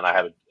house, and then I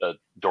have a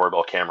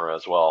doorbell camera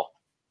as well.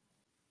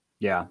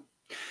 Yeah.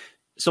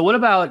 So what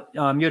about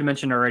you had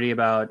mentioned already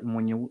about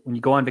when you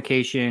go on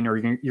vacation, or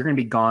you're going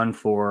to be gone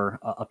for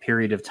a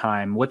period of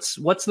time.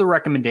 What's the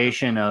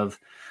recommendation of,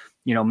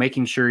 you know,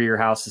 making sure your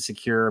house is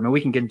secure? I mean,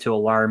 we can get into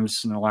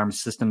alarms and alarm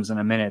systems in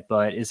a minute,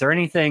 but is there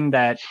anything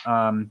that,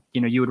 you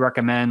know, you would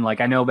recommend?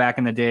 Like, I know back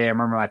in the day, I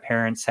remember my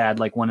parents had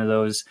like one of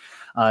those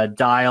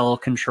dial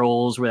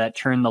controls where that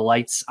turned the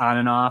lights on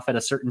and off at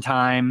a certain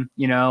time,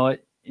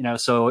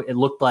 so it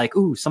looked like,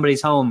 ooh,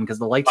 somebody's home because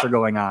the lights are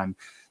going on.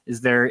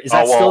 Is that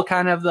still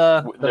kind of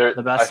the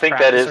best? I think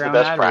that is the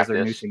best practice. Or is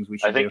there new things we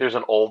should I think there's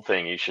an old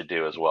thing you should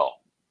do as well.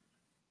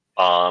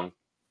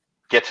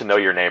 Get to know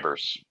your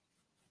neighbors.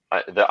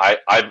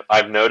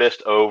 I've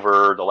noticed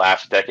over the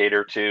last decade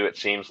or two, it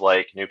seems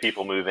like new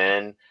people move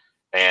in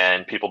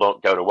and people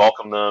don't go to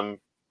welcome them.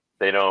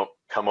 They don't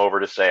come over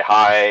to say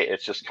hi.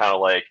 It's just kind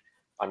of like,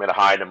 I'm going to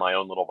hide in my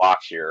own little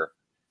box here.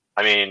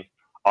 I mean,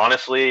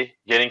 honestly,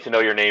 getting to know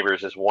your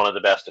neighbors is one of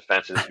the best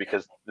defenses,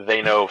 because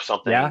they know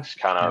something's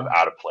kind of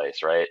out of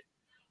place, right?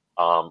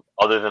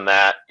 Other than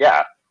that,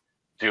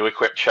 do a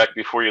quick check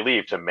before you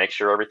leave to make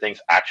sure everything's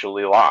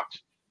actually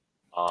locked.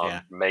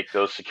 Make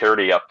those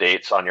security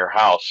updates on your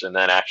house, and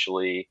then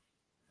actually,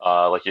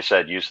 like you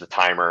said, use the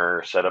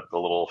timer, set up the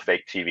little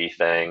fake TV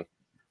thing.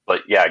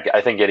 But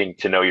I think getting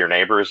to know your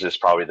neighbors is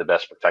probably the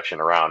best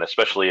protection around,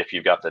 especially if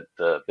you've got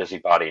the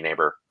busybody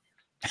neighbor.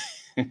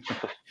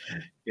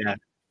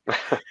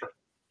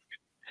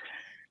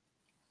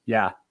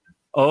 Yeah.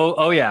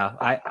 Oh yeah.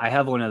 I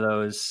have one of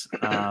those.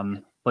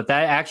 But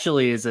that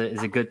actually is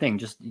a good thing.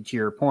 Just to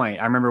your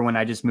point, I remember when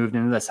I just moved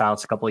into this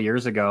house a couple of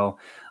years ago.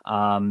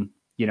 They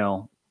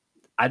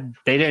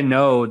didn't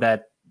know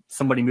that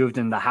somebody moved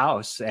in the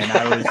house, and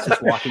I was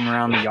just walking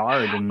around the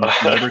yard, and the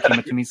neighbor came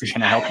up to me and said,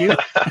 "Can I help you?"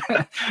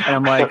 And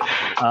I'm like,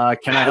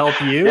 "Can I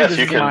help you? Yes, this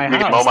you is can, my you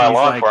house." can mow my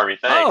lawn for me.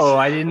 Thanks. Oh,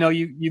 I didn't know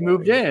you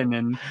moved in,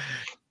 and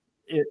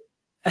it.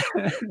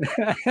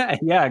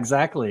 Yeah,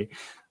 exactly.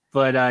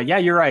 But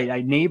you're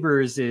right.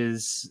 Neighbors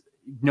is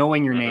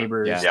knowing your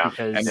neighbors,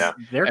 because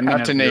they're and kind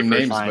not of to name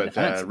names, defense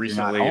but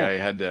recently I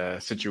had a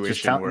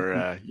situation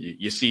where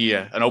you see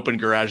an open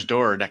garage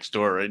door next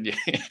door, and you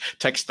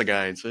text the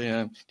guy and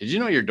say, "Did you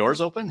know your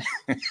door's open?"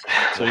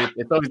 So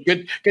it's always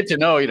good to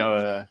know,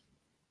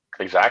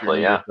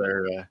 exactly.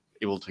 They're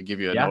able to give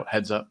you a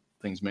heads up.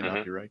 Things may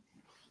not be right.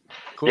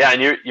 Cool. Yeah,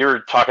 and you're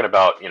talking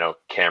about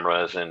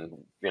cameras and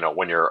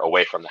when you're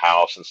away from the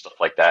house and stuff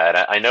like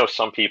that. I know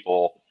some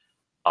people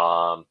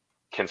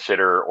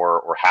consider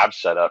or have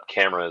set up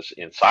cameras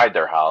inside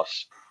their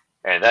house,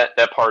 and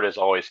that part has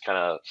always kind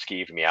of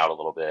skeeved me out a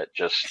little bit.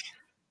 Just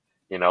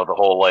the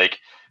whole like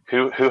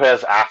who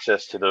has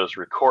access to those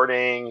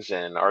recordings,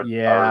 and are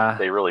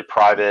they really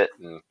private?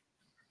 And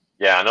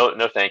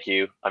no thank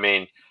you. I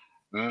mean,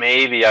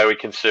 maybe I would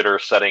consider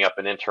setting up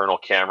an internal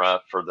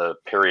camera for the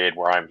period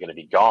where I'm going to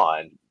be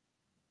gone,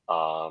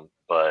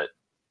 but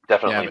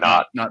definitely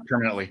not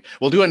permanently.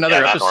 We'll do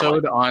another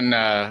episode on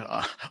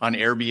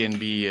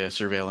Airbnb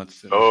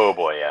surveillance. Oh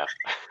boy,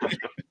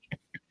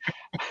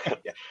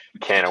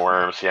 can of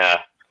worms.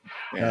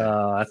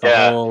 That's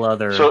a whole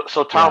other.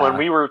 So Tom, when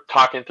we were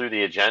talking through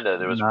the agenda,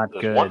 there was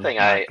one thing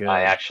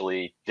I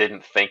actually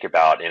didn't think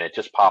about, and it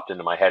just popped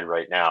into my head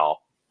right now.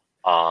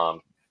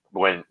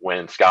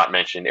 When Scott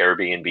mentioned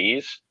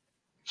Airbnbs.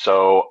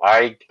 So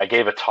I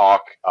gave a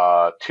talk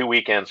 2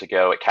 weekends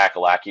ago at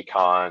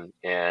KakalakiCon,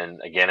 and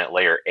again at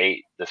Layer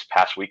 8 this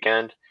past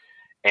weekend.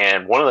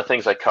 And one of the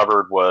things I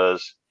covered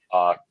was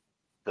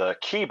the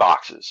key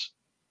boxes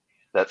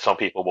that some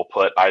people will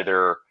put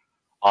either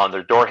on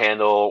their door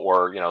handle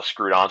or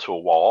screwed onto a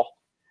wall,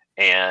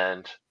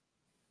 and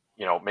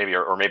maybe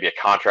a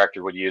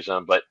contractor would use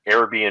them, but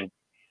Airbnb,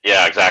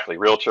 exactly,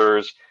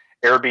 realtors.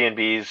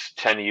 Airbnbs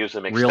tend to use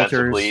them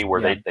extensively,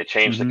 where they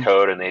change the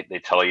code and they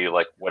tell you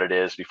like what it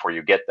is before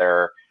you get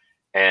there.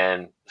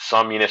 And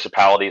some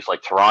municipalities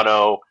like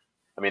Toronto,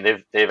 I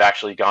mean, they've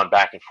actually gone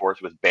back and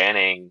forth with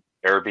banning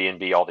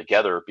Airbnb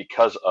altogether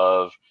because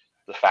of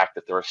the fact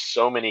that there are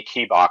so many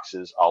key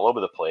boxes all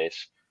over the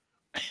place.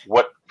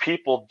 What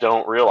people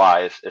don't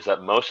realize is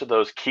that most of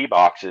those key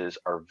boxes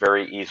are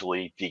very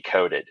easily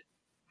decoded.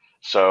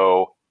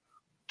 So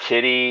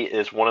Kitty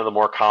is one of the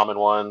more common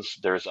ones.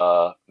 There's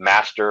a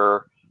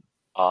master,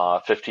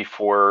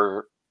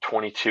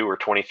 5422 or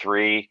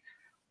 23,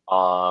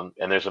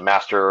 and there's a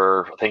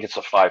master, I think it's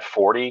a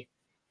 540.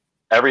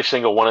 Every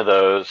single one of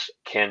those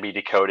can be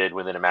decoded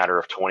within a matter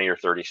of 20 or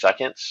 30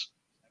 seconds.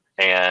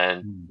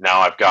 And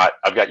now I've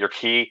got your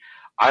key.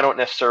 I don't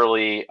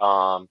necessarily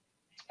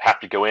have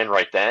to go in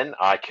right then.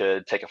 I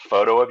could take a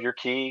photo of your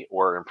key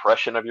or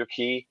impression of your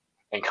key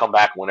and come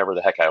back whenever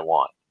the heck I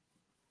want.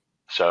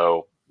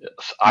 So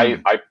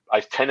I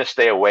tend to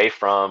stay away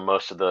from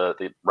most of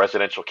the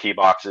residential key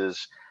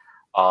boxes.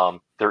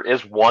 There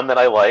is one that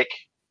I like,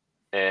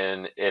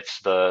 and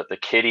it's the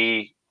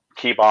Kitty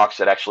key box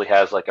that actually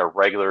has like a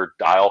regular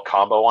dial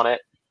combo on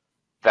it.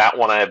 That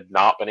one I have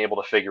not been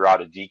able to figure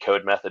out a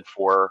decode method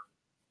for.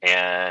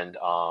 And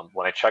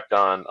when I checked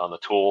on the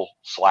tool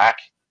Slack,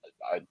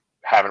 I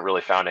haven't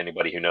really found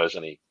anybody who knows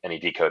any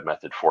decode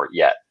method for it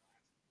yet.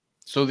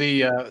 So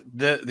the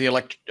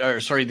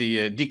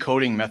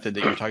decoding method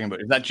that you're talking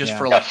about, is that just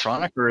for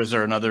electronic, or is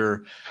there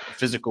another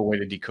physical way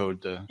to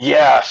decode the?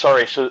 Yeah,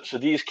 sorry. So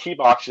these key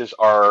boxes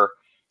are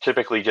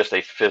typically just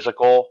a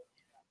physical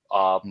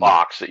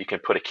box that you can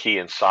put a key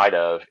inside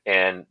of,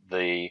 and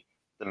the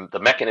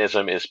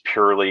mechanism is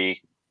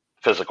purely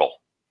physical.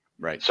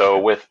 Right. So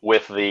with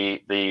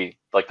the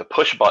like the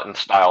push button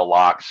style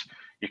locks,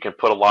 you can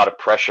put a lot of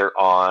pressure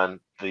on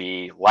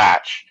the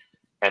latch,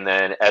 and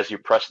then as you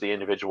press the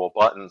individual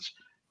buttons,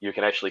 you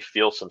can actually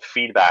feel some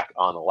feedback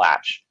on the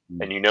latch,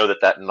 and you know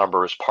that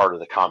number is part of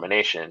the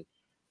combination.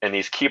 And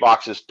these key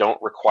boxes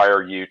don't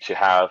require you to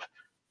have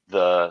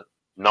the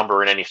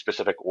number in any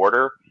specific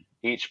order.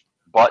 Each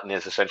button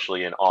is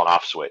essentially an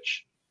on-off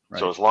switch. Right.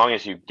 So as long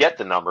as you get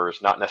the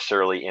numbers, not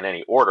necessarily in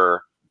any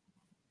order,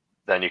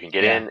 then you can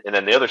get in. And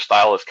then the other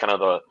style is kind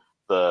of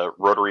the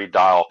rotary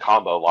dial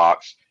combo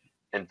locks,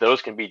 and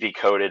those can be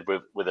decoded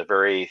with a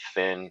very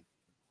thin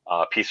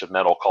piece of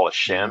metal called a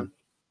shim,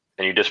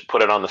 and you just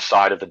put it on the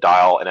side of the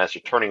dial, and as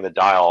you're turning the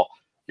dial,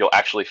 you'll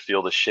actually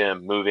feel the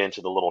shim move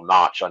into the little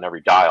notch on every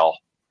dial,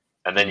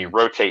 and then you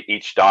rotate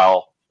each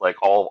dial, like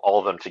all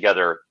of them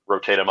together,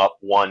 rotate them up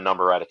one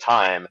number at a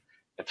time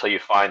until you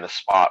find the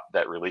spot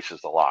that releases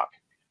the lock.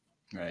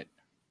 Right.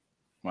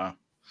 Wow.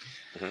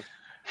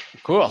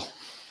 Cool.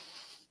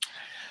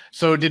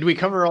 So did we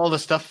cover all the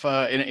stuff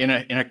in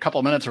a couple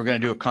of minutes? We're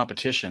going to do a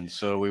competition,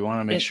 so we want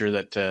to make sure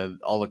that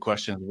all the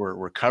questions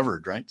were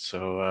covered, right?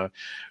 So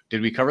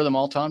did we cover them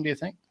all, Tom, do you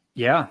think?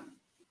 Yeah.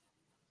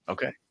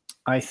 Okay.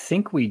 I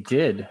think we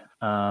did.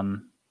 I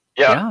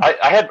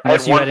had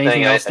one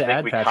thing I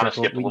think we kind of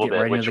skipped a little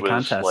bit, which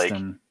was like,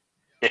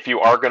 if you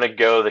are going to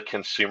go the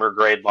consumer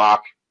grade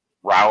lock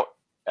route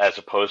as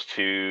opposed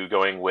to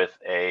going with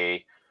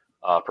a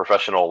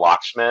professional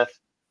locksmith,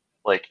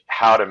 like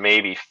how to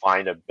maybe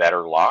find a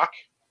better lock.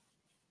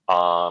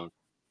 So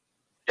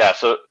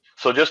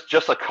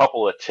just a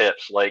couple of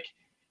tips. Like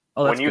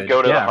when you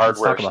go to the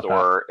hardware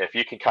store, if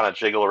you can kind of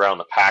jiggle around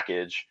the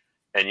package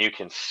and you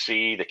can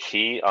see the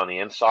key on the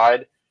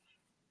inside,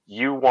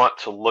 you want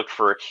to look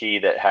for a key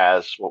that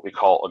has what we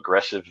call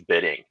aggressive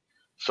bidding.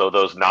 So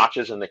those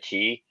notches in the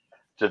key,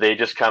 do they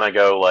just kind of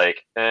go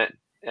like,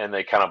 and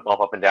they kind of bump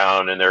up and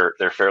down and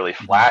they're fairly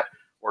flat,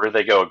 or do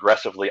they go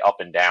aggressively up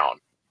and down?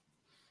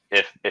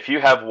 If you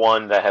have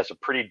one that has a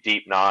pretty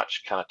deep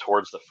notch kind of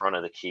towards the front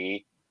of the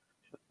key,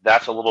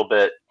 that's a little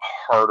bit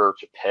harder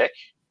to pick.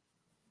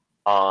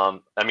 I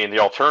mean, the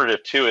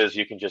alternative too is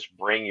you can just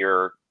bring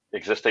your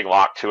existing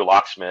lock to a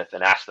locksmith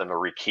and ask them to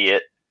rekey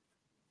it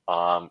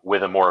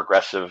with a more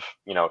aggressive,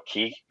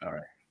 key. All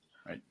right.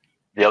 Right.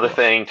 The other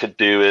thing to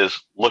do is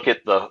look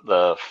at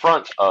the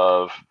front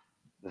of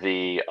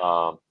the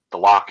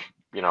lock,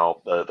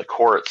 the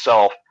core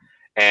itself,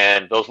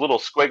 and those little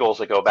squiggles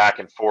that go back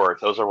and forth.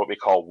 Those are what we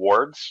call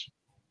wards.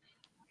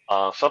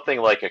 Something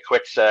like a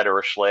Quickset or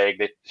a Schlage,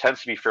 it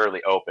tends to be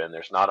fairly open.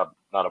 There's not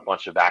a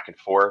bunch of back and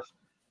forth.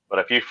 But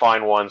if you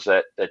find ones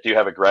that do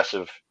have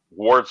aggressive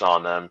wards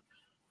on them,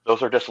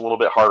 those are just a little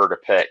bit harder to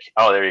pick.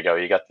 Oh, there you go.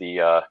 You got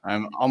the.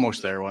 I'm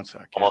almost there. 1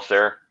 second. Almost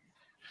there.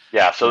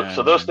 Yeah. So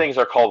those things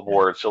are called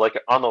wards. So like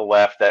on the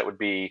left, that would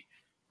be,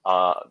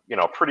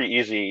 pretty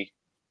easy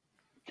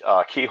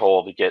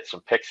keyhole to get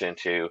some picks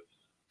into.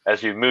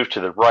 As you move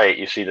to the right,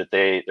 you see that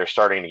they're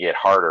starting to get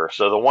harder.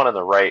 So the one on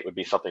the right would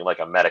be something like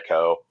a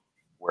Medico,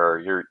 where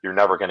you're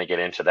never going to get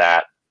into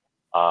that.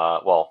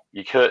 Well,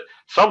 you could.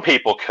 Some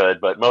people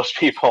could, but most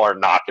people are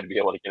not going to be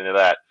able to get into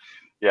that.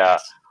 Yeah.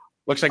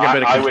 Looks like a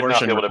bit of contortion. I would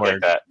not be able to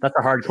pick that. That's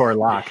a hardcore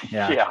lock.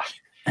 Yeah.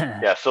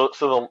 Yeah.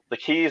 So the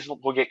keys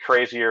will get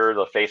crazier.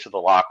 The face of the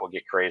lock will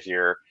get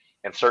crazier,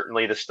 and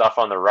certainly the stuff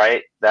on the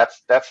right.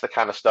 That's the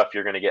kind of stuff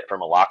you're going to get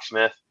from a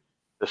locksmith.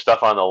 The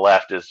stuff on the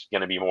left is going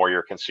to be more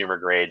your consumer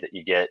grade that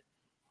you get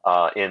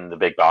in the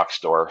big box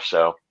store.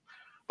 So,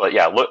 but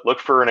yeah, look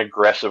for an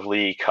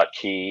aggressively cut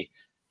key.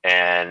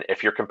 And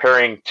if you're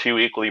comparing two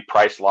equally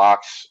priced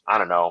locks, I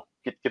don't know,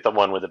 get the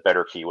one with a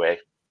better keyway.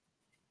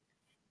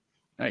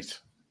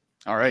 Nice.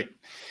 All right.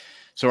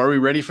 So are we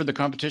ready for the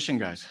competition,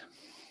 guys?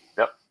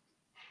 Yep.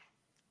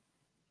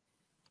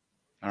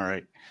 All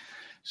right.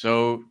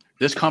 So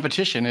this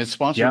competition is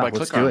sponsored by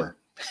ClickArmor.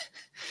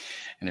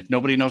 And if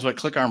nobody knows what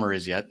ClickArmor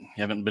is yet, you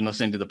haven't been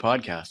listening to the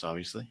podcast,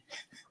 obviously.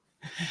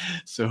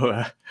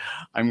 So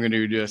I'm going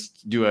to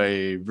just do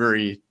a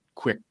very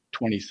quick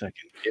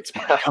 20-second. It's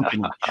my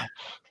company.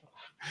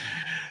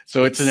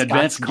 So it's an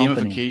advanced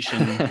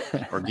gamification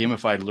or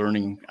gamified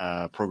learning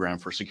program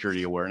for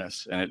security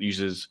awareness, and it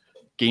uses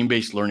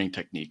game-based learning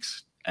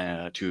techniques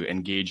to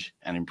engage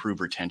and improve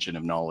retention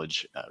of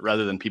knowledge,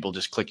 rather than people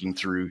just clicking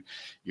through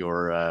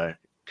your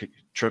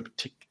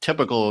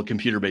typical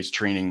computer-based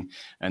training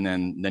and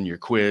then your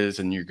quiz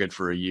and you're good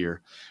for a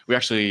year. We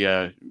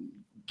actually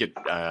get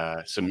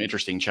some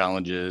interesting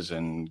challenges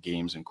and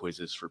games and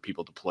quizzes for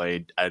people to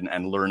play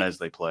and learn as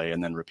they play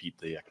and then repeat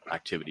the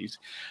activities.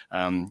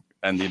 And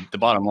the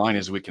bottom line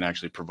is we can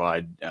actually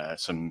provide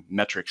some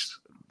metrics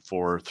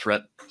for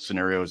threat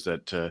scenarios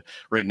that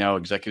right now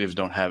executives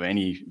don't have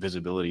any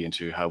visibility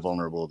into how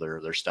vulnerable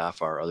their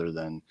staff are, other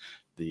than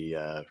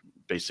the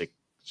basic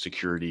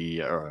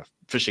security or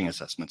phishing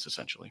assessments,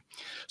 essentially.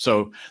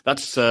 So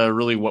that's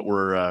really what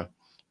we're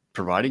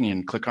providing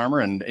in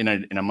ClickArmor. And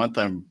in a month,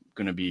 I'm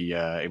going to be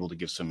able to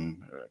give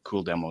some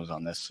cool demos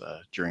on this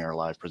during our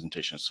live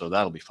presentation. So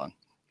that'll be fun.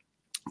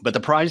 But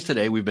the prize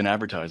today we've been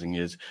advertising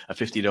is a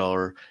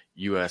 $50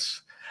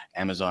 US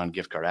Amazon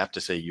gift card. I have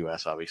to say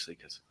US, obviously,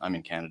 because I'm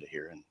in Canada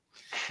here, and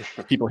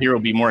people here will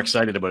be more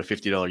excited about a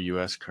 $50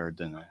 US card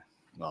than,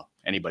 well,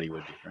 anybody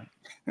would be,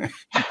 right?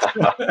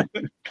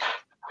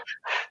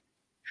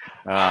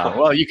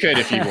 Well, you could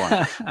if you want.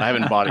 I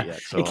haven't bought it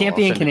yet. So it can't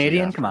be in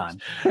Canadian. Come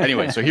on.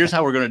 Anyway, so here's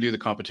how we're going to do the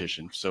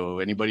competition. So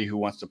anybody who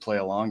wants to play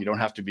along, you don't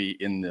have to be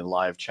in the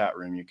live chat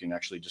room. You can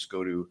actually just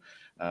go to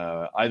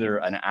either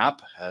an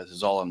app, as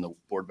is all on the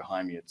board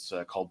behind me. It's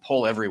called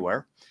Poll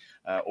Everywhere,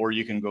 or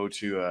you can go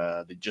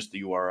to just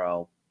the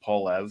URL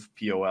pollev,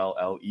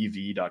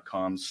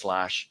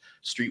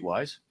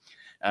 pollev.com/streetwise.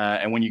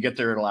 And when you get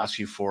there, it'll ask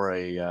you for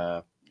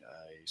a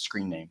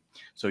screen name.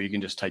 So you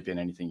can just type in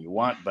anything you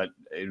want, but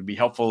it would be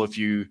helpful if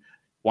you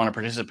want to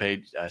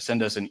participate,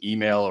 send us an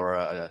email or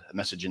a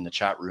message in the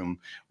chat room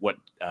what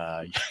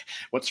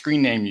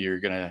screen name you're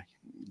going to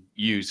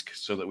use,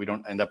 so that we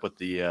don't end up with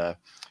the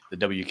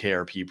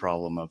WKRP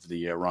problem of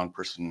the wrong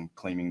person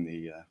claiming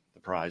the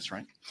prize,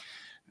 right?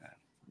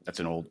 That's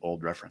an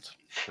old reference.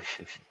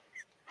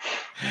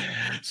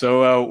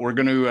 So we're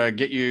going to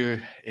get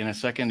you in a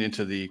second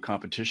into the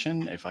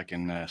competition. If I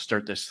can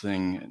start this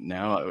thing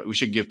now, we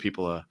should give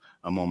people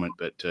a moment,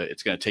 but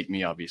it's going to take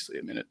me obviously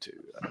a minute to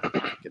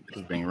get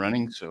this thing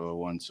running. So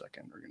 1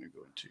 second, we're going to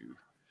go into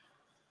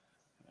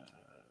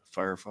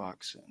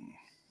Firefox and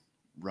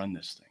run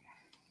this thing.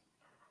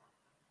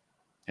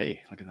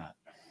 Hey, look at that.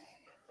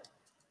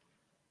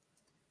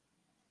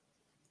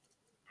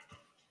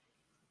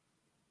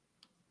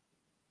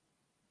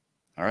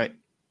 All right.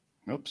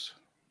 Oops.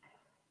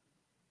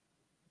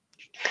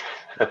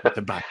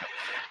 The backup.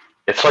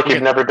 It's like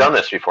you've never done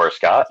this before,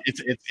 Scott.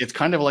 It's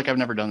kind of like I've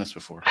never done this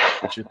before,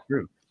 which is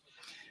true.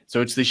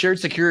 So it's the shared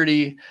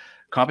security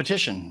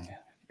competition.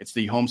 It's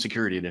the home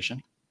security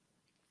edition.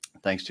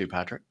 Thanks to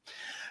Patrick.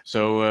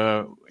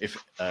 So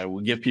if we'll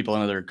give people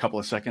another couple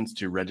of seconds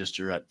to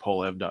register at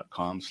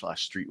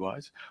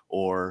pollev.com/streetwise,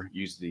 or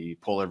use the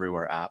Poll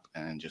Everywhere app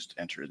and just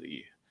enter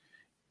the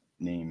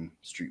name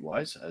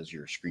Streetwise as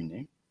your screen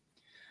name.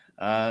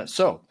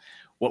 So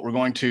what we're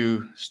going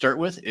to start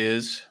with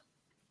is,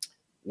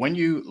 when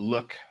you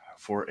look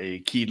for a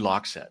keyed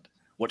lock set,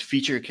 what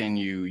feature can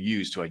you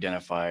use to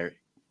identify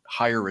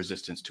higher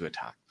resistance to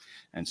attack?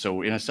 And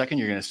so in a second,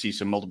 you're going to see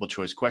some multiple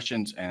choice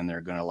questions, and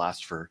they're going to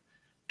last for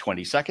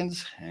 20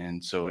 seconds.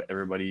 And so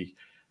everybody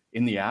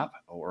in the app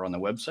or on the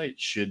website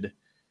should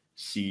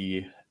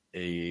see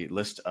a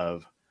list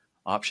of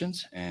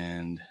options,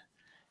 and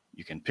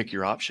you can pick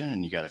your option,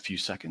 and you got a few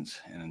seconds.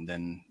 And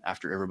then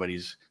after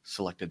everybody's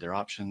selected their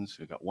options,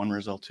 we've got one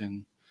result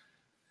in.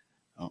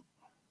 Oh,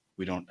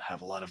 we don't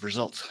have a lot of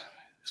results.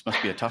 This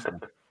must be a tough one.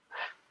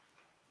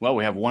 Well,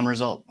 we have one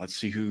result. Let's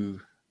see who.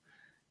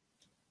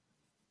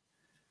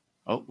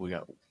 Oh,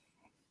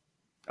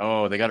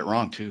 they got it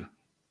wrong too.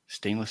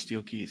 Stainless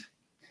steel keys.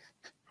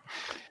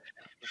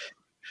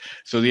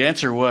 So the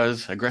answer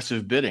was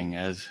aggressive bidding,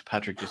 as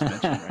Patrick just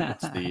mentioned. Right?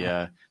 It's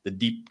the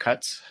deep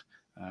cuts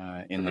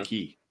in the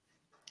key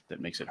that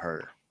makes it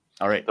harder.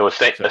 All right. So a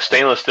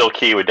stainless steel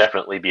key would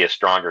definitely be a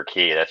stronger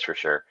key, that's for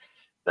sure,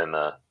 than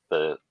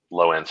the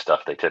low end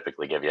stuff they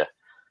typically give you.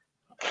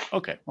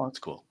 Okay, well, that's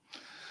cool.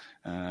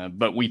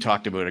 But we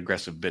talked about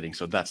aggressive bidding,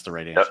 so that's the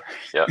right answer.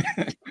 Yep.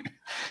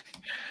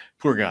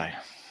 Poor guy.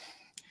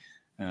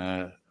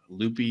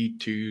 Loopy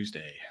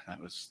Tuesday.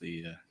 That was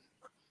the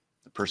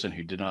person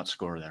who did not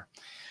score there.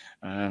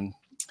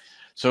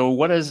 So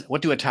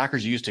what do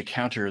attackers use to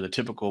counter the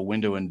typical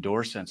window and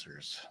door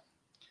sensors?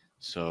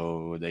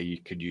 So they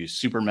could use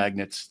super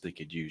magnets, they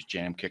could use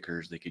jam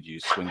kickers, they could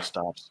use swing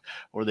stops,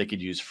 or they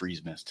could use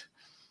freeze mist.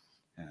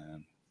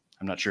 I'm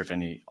not sure if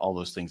all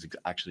those things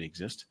actually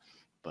exist,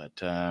 but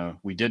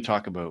we did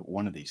talk about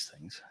one of these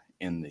things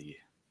in the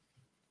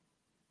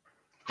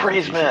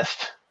freeze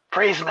mist.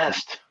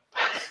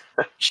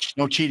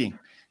 No cheating.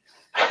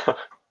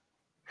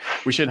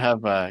 We should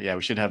have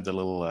the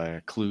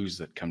little clues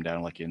that come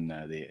down like in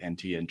the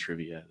NTN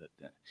trivia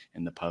that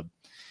in the pub.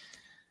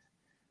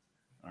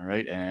 All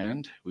right,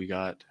 and we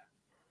got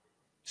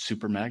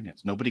super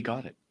magnets. Nobody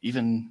got it.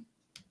 Even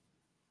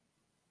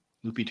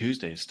Loopy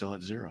Tuesday is still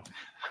at 0.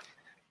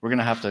 We're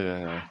gonna have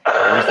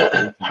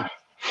to.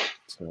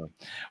 So,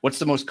 what's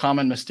the most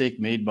common mistake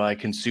made by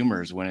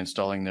consumers when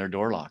installing their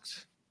door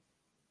locks?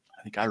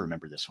 I think I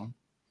remember this one.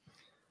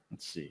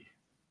 Let's see.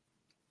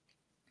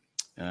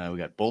 We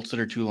got bolts that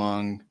are too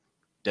long,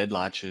 dead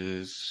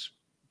latches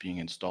being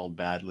installed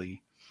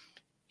badly,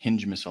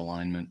 hinge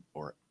misalignment,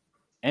 or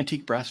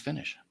antique brass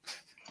finish.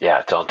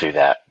 Yeah, don't do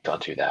that.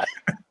 Don't do that.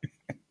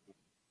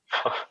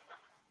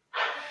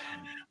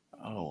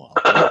 Oh,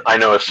 well. I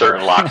know a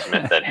certain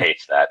locksmith that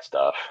hates that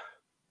stuff.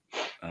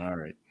 All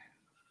right.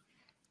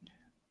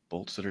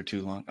 Bolts that are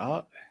too long.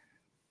 Oh,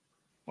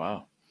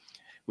 wow.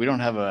 We don't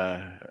have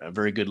a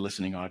very good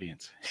listening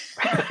audience.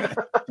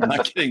 I'm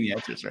not getting the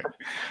answers right.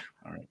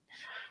 All right.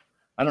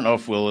 I don't know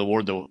if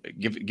we'll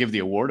give the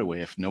award away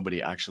if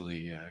nobody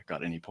actually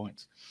got any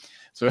points.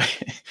 So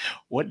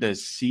what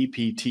does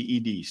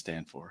CPTED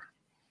stand for?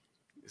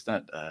 It's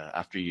not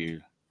after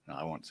you. No,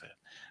 I won't say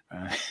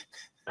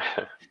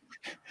it.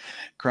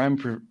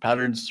 Crime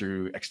patterns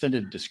through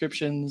extended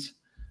descriptions,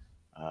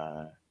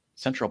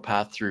 central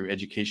path through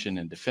education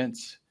and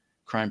defense,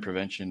 crime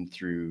prevention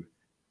through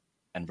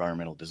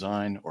environmental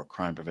design, or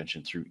crime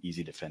prevention through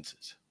easy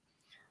defenses.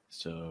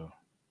 So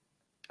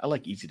I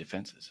like easy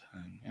defenses.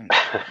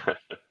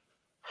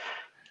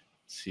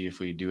 See if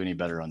we do any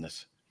better on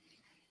this.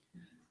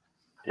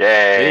 Yay,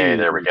 hey,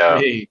 there we go.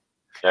 Hey.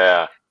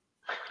 Yeah.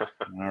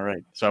 All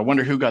right. So I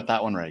wonder who got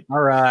that one right.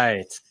 All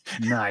right.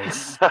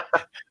 Nice.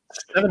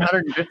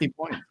 750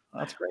 points.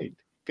 That's great.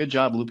 Good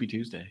job, Loopy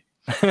Tuesday.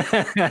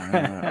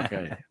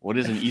 Okay. What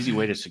is an easy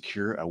way to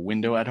secure a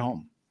window at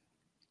home?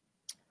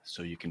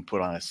 So you can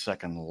put on a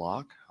second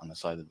lock on the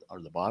side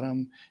or the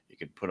bottom. You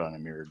could put on a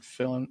mirrored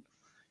film.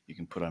 You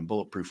can put on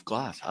bulletproof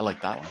glass. I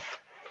like that one.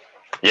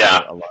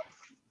 Yeah.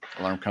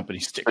 Alarm company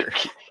sticker.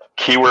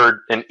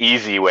 Keyword, an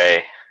easy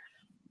way.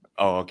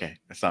 Oh, okay.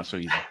 That's not so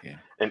easy. Yeah.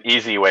 An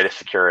easy way to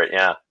secure it.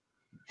 Yeah.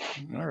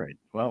 All right.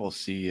 Well, we'll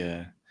see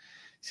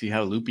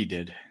how Loopy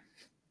did.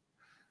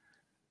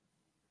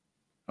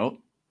 Oh,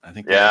 I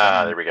think.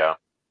 Yeah, there we go.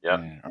 Yep.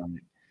 Yeah. All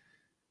right.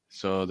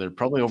 So they're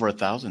probably over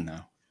 1,000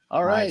 now.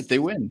 All right, nice. They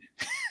win.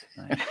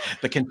 Nice.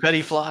 The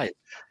confetti flies.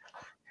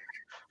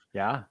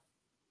 Yeah.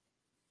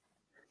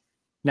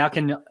 Now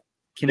can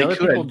other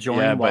people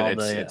join while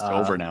it's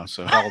over now?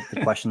 So while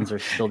the questions are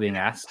still being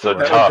asked. So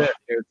tough.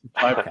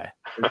 Okay.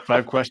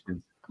 5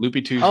 questions.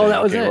 Loopy Tuesday. Oh,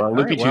 that was it. Well,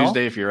 Loopy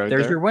Tuesday, if you're out there.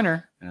 There's your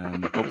winner.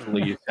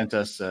 Hopefully you sent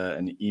us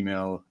an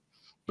email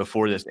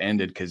before this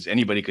ended, because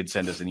anybody could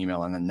send us an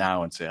email and then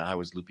now and say, I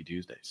was Loopy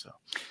Tuesday. So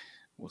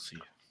we'll see.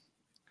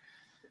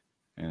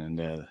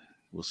 And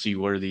we'll see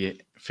where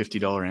the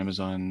 $50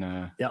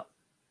 Amazon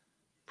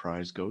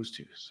prize goes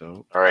to.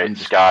 So all right,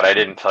 Scott, I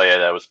didn't tell you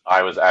that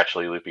I was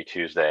actually Loopy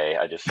Tuesday.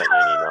 I just sent you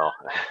an email.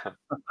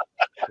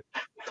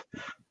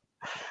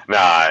 Nah,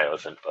 I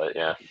wasn't, but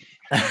yeah.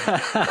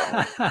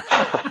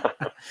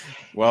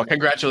 Well,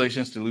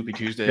 congratulations to Loopy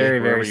Tuesday. Very,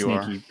 very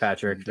sneaky,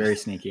 Patrick. Very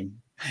sneaky.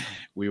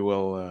 We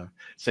will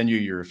send you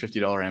your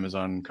 $50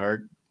 Amazon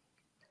card.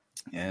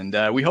 And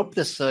we hope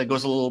this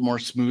goes a little more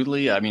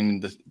smoothly. I mean,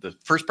 the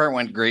first part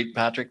went great,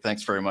 Patrick.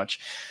 Thanks very much.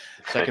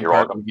 Second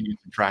part, welcome. We can use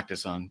some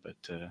practice on, but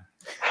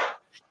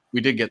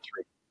we did get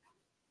through.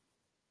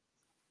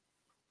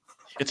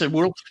 It's a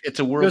world. It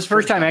was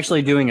first time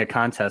actually doing a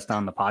contest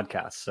on the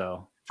podcast.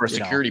 So for a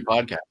security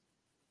podcast.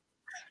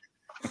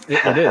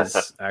 It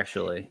is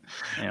actually,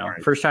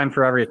 right. First time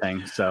for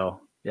everything. So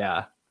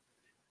yeah,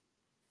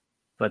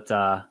 but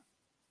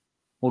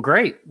well,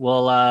 great.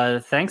 Well,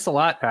 thanks a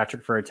lot,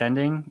 Patrick, for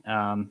attending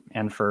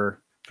and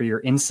for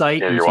your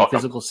insight into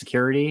physical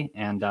security.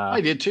 And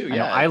I did too.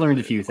 Yeah, I learned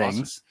a few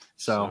things.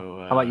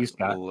 So how about you,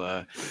 Scott?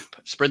 We'll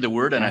spread the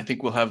word, and I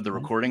think we'll have the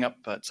recording up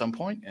at some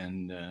point,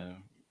 and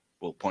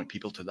we'll point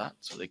people to that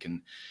so they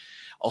can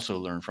also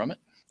learn from it.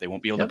 They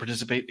won't be able to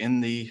participate in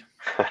the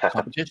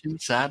competition,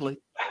 sadly.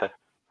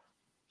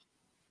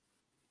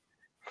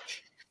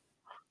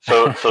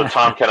 So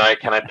Tom, can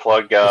I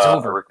plug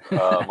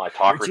my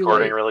talk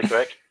recording really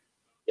quick?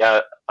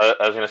 Yeah, I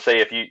was going to say,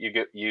 if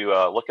you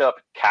look up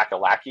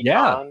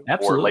KakalakiCon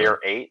or Layer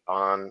 8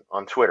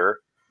 on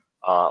Twitter,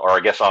 or I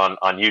guess on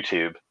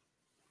YouTube,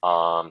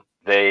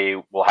 they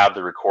will have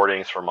the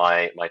recordings from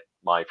my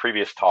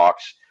previous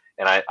talks,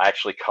 and I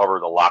actually cover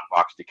the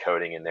lockbox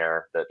decoding in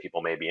there that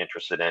people may be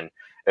interested in,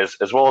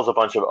 as well as a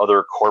bunch of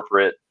other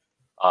corporate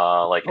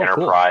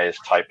enterprise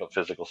type of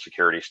physical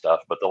security stuff.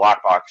 But the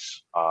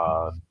lockbox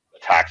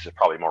attacks is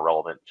probably more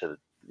relevant to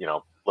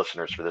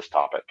listeners for this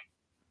topic.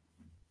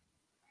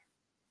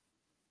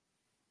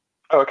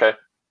 Oh, okay.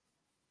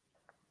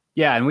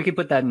 Yeah, and we can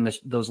put that in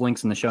those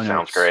links in the show notes.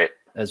 Sounds great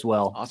as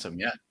well. Awesome.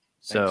 Yeah.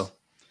 So thanks.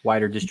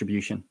 Wider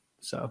distribution.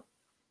 So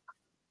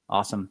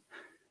awesome.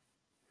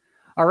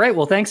 All right.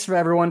 Well, thanks for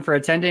everyone for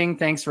attending.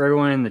 Thanks for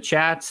everyone in the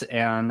chat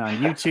and on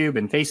YouTube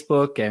and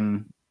Facebook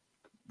and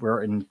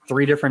we're in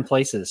 3 different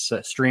places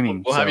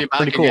streaming. We'll have you back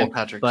pretty cool, again,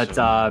 Patrick. But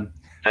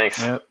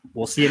thanks.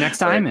 we'll see you next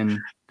time, and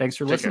thanks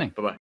for listening.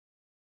 Bye bye.